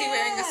vest. Why is he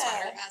wearing a Yeah.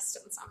 sweater vest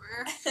in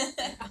summer?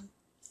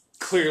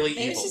 Clearly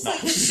Maybe evil? it's No.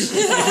 just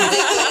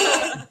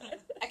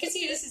like I could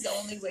see this is the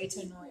only way to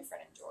annoy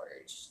Fred and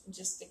George,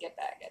 just to get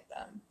back at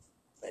them,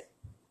 but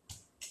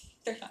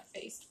they're not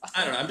faced by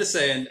I don't know. I'm just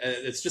saying.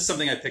 It's just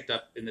something I picked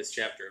up in this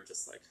chapter of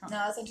just like, huh. No,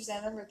 that's interesting.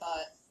 I never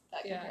thought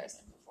that Yeah.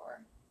 comparison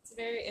before. It's a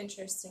very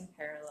interesting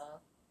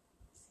parallel.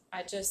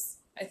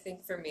 I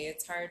think for me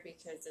it's hard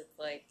because it's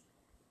like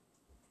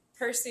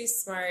Percy's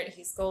smart,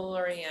 he's goal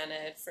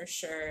oriented for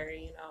sure,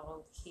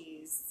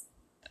 he's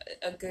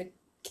a good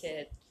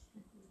kid.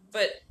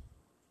 But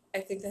I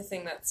think the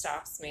thing that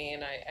stops me,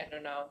 and I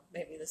don't know,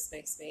 maybe this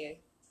makes me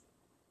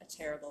a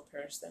terrible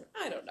person,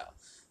 I don't know.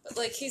 But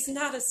like he's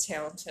not as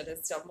talented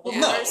as Dumbledore,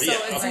 No, so yeah,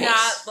 it's of not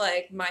course.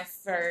 like my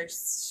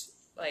first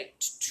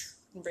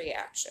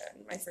reaction,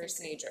 my first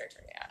knee-jerk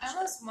I reaction.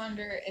 almost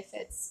wonder if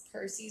it's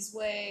Percy's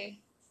way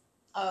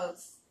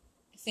of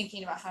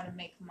thinking about how to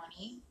make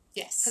money.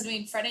 Yes. Because I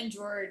mean, Fred and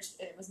George,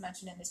 it was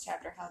mentioned in this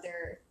chapter how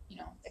they're,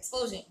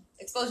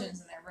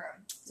 explosions in their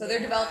room. So they're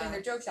Yeah. developing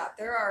their joke shop.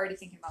 They're already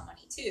thinking about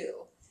money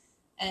too.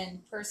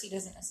 And Percy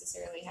doesn't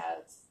necessarily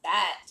have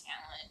that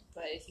talent,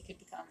 but if he could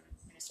become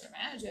Minister of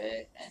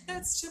Magic, then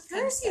That's to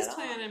Finish Percy's that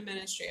plan off. in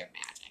Ministry of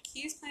Magic.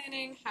 He's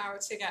planning how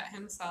to get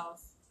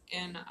himself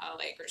in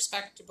a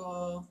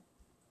respectable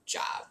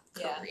job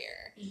Yeah.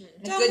 career. in a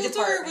good Dumbledore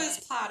department. was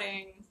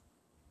plotting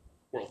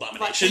World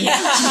domination.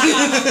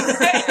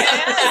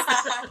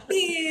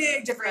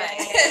 big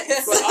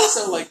difference. But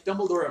also, like,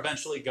 Dumbledore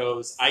eventually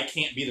goes, I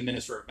can't be the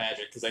Minister of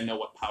Magic because I know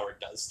what power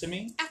does to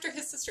me. After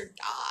his sister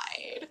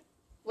died.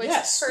 Which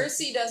Yes.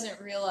 Percy doesn't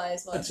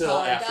realize what Until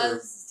power after-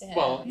 does to him.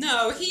 well,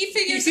 No, he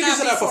figures He it figures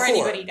out it out before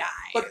before. anybody dies.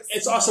 But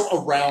it's also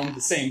around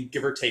the same,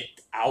 give or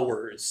take,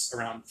 hours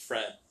around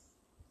Fred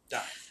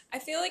dying. I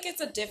feel like it's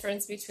a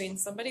difference between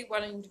somebody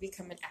wanting to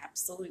become an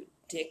absolute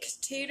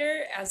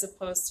dictator as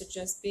opposed to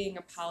just being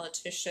a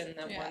politician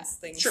that Yeah. wants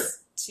things Sure.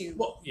 to,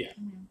 Well, yeah.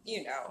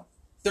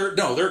 Their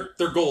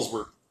Their goals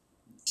were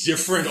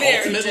different Very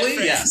ultimately,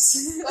 different.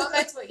 yes. Going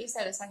back to what you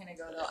said a second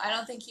ago, though, I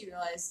don't think he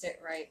realized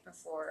it right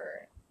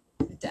before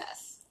the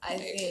death. I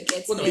think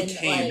it's Well, no, been he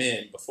came like,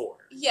 in before.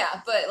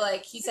 yeah, but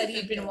like he said,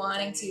 Could've he'd been been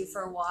wanting building. to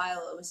for a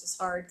while. It was just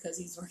hard because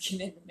he's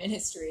working in the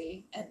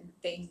ministry, and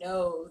they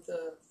know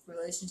the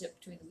relationship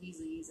between the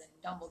Weasleys and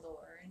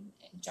Dumbledore and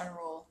in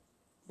general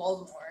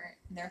Voldemort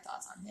and their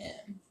thoughts on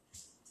him.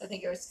 So I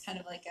think it was kind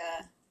of like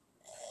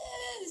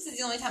this is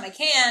the only time I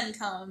can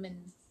come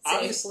and say,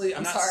 Obviously,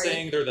 I'm not sorry.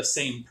 saying they're the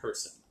same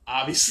person.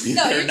 Obviously,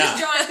 No, they're you're not.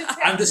 just drawing.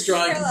 I'm just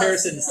drawing parallels.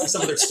 comparisons to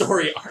some of their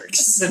story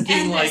arcs and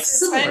being And like this is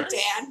similar. when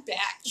Dan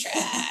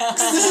backtracks.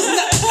 This is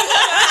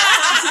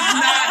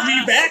not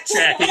me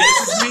backtracking.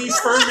 This is me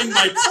firming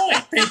my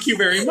point. Thank you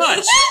very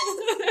much.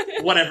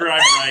 Whatever, I'm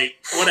right.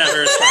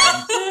 Whatever, it's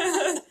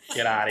fine.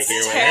 Get out of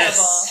here with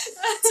this.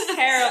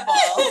 Terrible.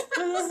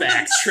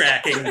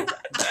 Backtracking.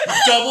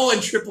 Double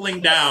and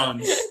tripling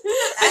down.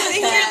 I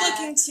think you're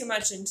looking too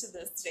much into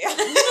this,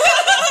 Dan.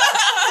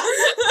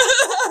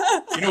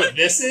 You know what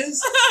this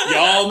is?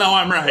 Y'all know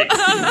I'm right.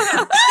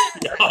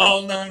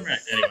 Y'all know I'm right.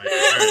 Anyway,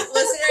 all right.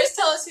 Listeners,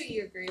 tell us who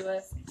you agree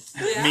with.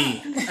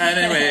 Me. And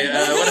anyway,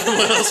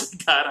 what else we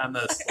got on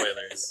the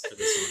spoilers for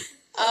this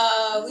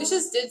one?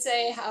 Lucius did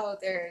say how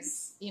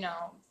there's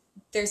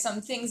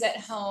some things at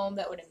home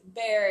that would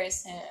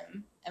embarrass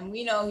him, and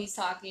we know he's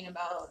talking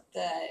about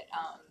that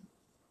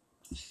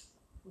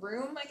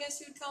room, I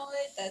guess you'd call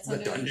it. That's The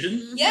under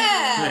dungeon?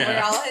 Yeah, Yeah.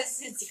 where all his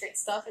secret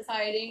stuff is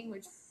hiding,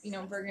 which,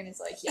 Bergen is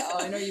like, yeah,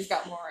 I know you've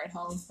got more at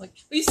home. Like,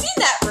 we've seen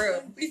that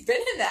room. We've been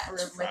in that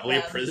room with Probably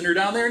a them. prisoner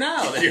down there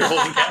now that you're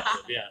holding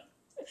captive, yeah.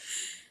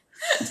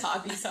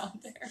 Toby's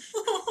out there.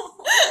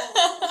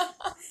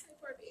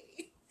 Poor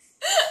baby.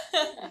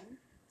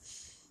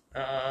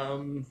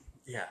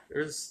 Yeah,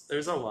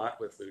 there's a lot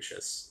with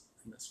Lucius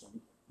in this one.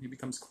 He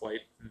becomes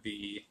quite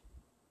the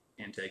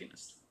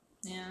antagonist.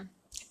 Yeah.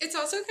 It's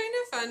also kind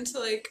of fun to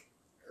like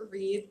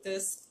read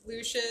this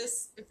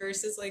Lucius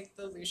versus like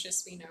the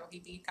Lucius we know he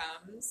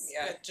becomes.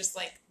 Yeah. With just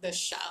like the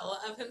shell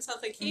of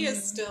himself. Like he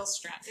is still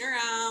strutting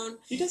around.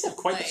 He does have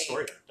quite the Like-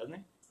 story arc, doesn't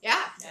he?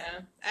 Yeah. Yeah.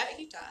 That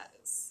he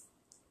does.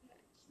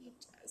 He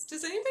does.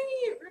 Does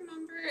anybody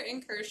remember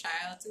in Cursed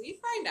Child, did we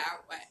find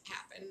out what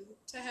happened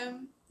to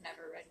him?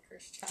 Never read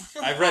Cursed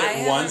Child. I've read I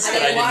it once,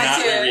 haven't- but I did I not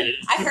want to. read it.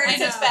 I heard it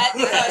was bad,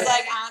 but I was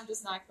like, I'm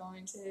just not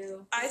going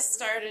to. I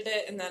started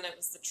it, and then it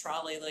was the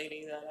trolley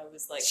lady that I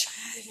was like,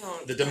 I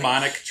don't. The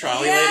demonic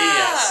trolley yeah, lady, I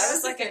yes.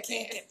 was like, I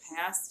can't get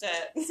past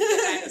it.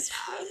 Kind of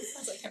sad.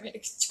 Sounds like I made a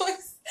good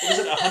choice. Was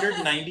it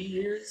 190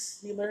 years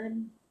we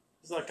learned?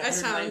 It was like That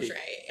 190. sounds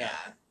right,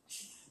 yeah.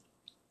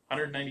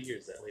 190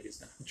 years that lady's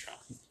been on the trolley.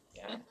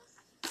 Yeah.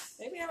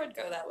 Maybe I would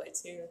go that way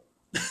too.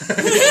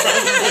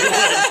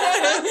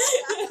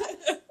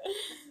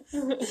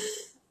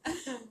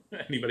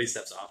 Anybody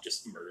steps off,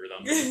 just murder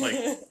them, like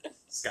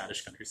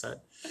Scottish countryside.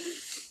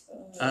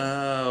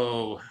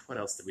 Oh, what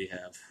else did we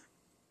have?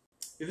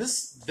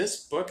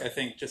 This book, I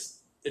think,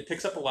 it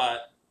picks up a lot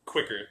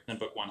quicker than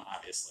book one.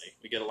 Obviously,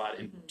 we get a lot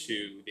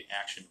into the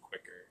action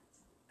quicker,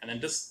 and then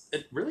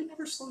it really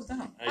never slows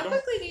down. How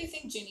quickly do you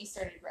think Ginny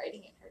started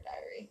writing in her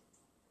diary?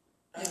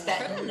 Like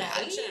that I could night,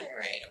 imagine or-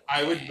 right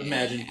I would away.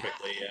 imagine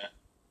quickly, yeah.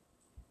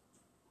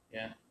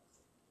 Yeah.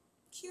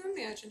 Can you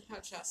imagine how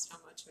much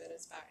of it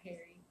is about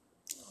Harry?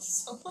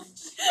 So much.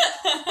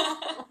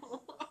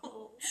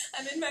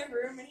 I'm in my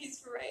room and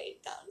he's right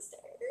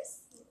downstairs.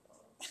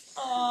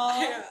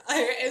 Aww.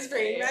 It's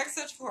bringing back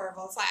such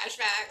horrible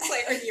flashbacks,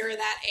 like when you were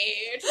that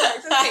age, like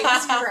the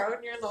things you wrote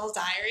in your little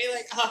diary,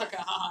 like, oh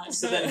god.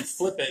 So then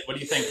flip it. What do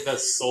you think the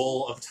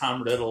soul of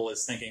Tom Riddle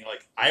is thinking?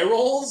 Like eye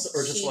rolls,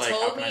 or just She like how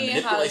told can I me how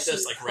manipulate she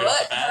this like put right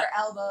off the her bat?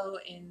 elbow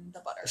in the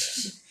butter.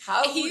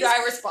 How would He's-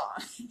 I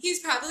respond? He's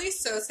probably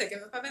so sick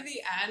of it by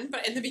the end,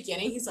 but in the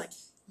beginning he's like,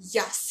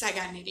 yes, I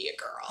got an idiot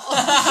girl.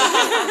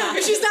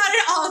 Which is not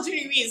at all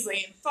Ginny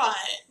Weasley, but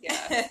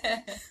Yeah.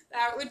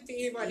 that would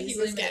be what he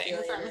Easily was getting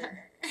from manipulated.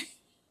 her.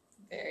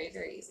 Very,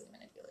 very easily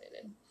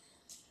manipulated.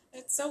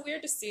 It's so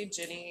weird to see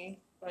Ginny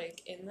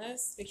like in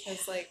this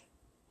because like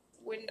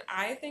when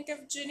I think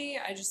of Ginny,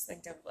 I just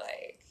think of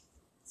like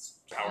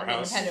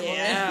Powerhouse. Independent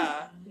woman.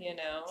 yeah, you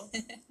know.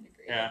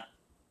 Agreed. Yeah.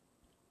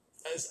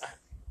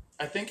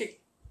 I think it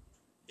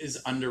is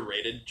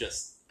underrated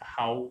just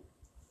how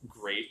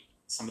great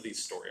some of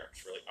these story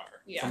arcs really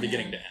are Yeah. from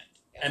beginning to end.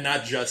 Yeah. And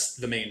not just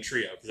the main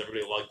trio, because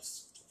everybody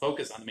loves to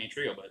focus on the main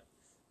trio, but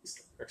these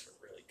story arcs are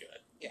really good.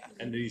 Yeah.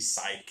 And these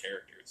side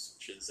characters,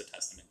 which is a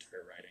testament to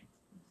her writing.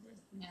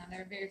 Yeah,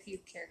 there are very few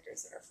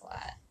characters that are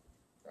flat.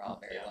 They're all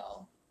very Yeah.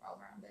 well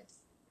rounded.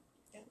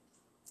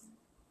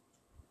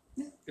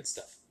 Good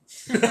stuff.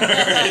 All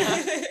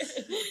right.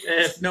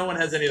 If no one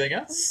has anything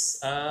else,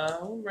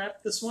 we'll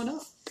wrap this one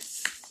up.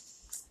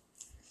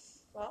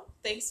 Well,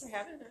 thanks for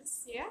having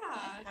us. Yeah.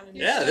 Having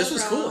You're Yeah, so this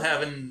was cool wrong.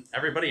 having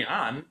everybody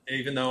on,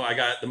 even though I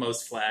got the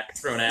most flack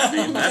thrown at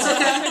me. That's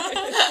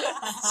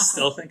okay.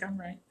 Still think I'm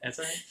right. That's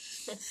all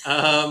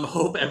right.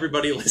 Hope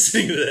everybody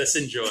listening to this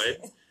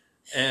enjoyed.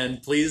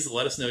 And please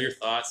let us know your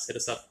thoughts. Hit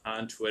us up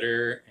on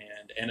Twitter.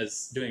 And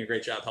Anna's doing a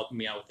great job helping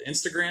me out with the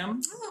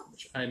Instagram, Oh.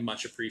 which I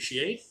much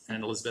appreciate.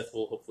 And Elizabeth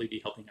will hopefully be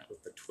helping out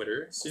with the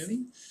Twitter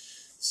soon.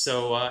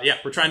 So,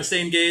 we're trying to stay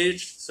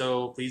engaged,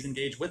 so please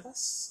engage with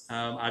us.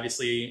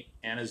 Obviously,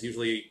 Anna's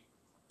usually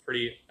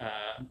pretty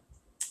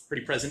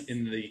present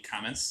in the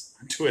comments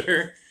on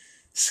Twitter.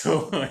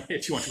 So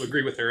if you want to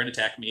agree with her and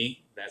attack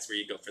me, that's where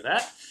you go for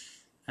that.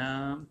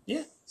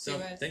 So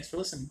thanks for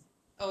listening.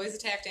 Always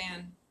attack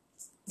Dan.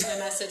 My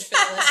message for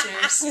the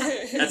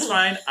listeners. That's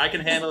fine. I can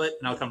handle it,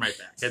 and I'll come right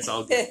back. It's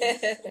all good.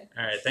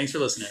 All right. Thanks for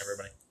listening,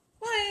 everybody.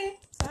 Bye.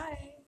 Bye.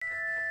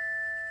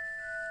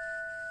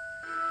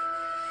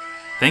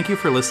 Thank you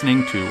for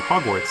listening to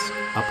Hogwarts,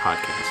 a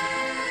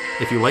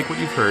podcast. If you like what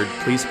you've heard,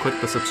 please click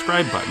the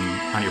subscribe button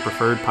on your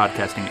preferred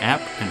podcasting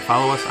app and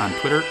follow us on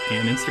Twitter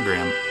and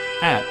Instagram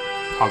at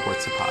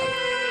Hogwarts a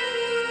Pod.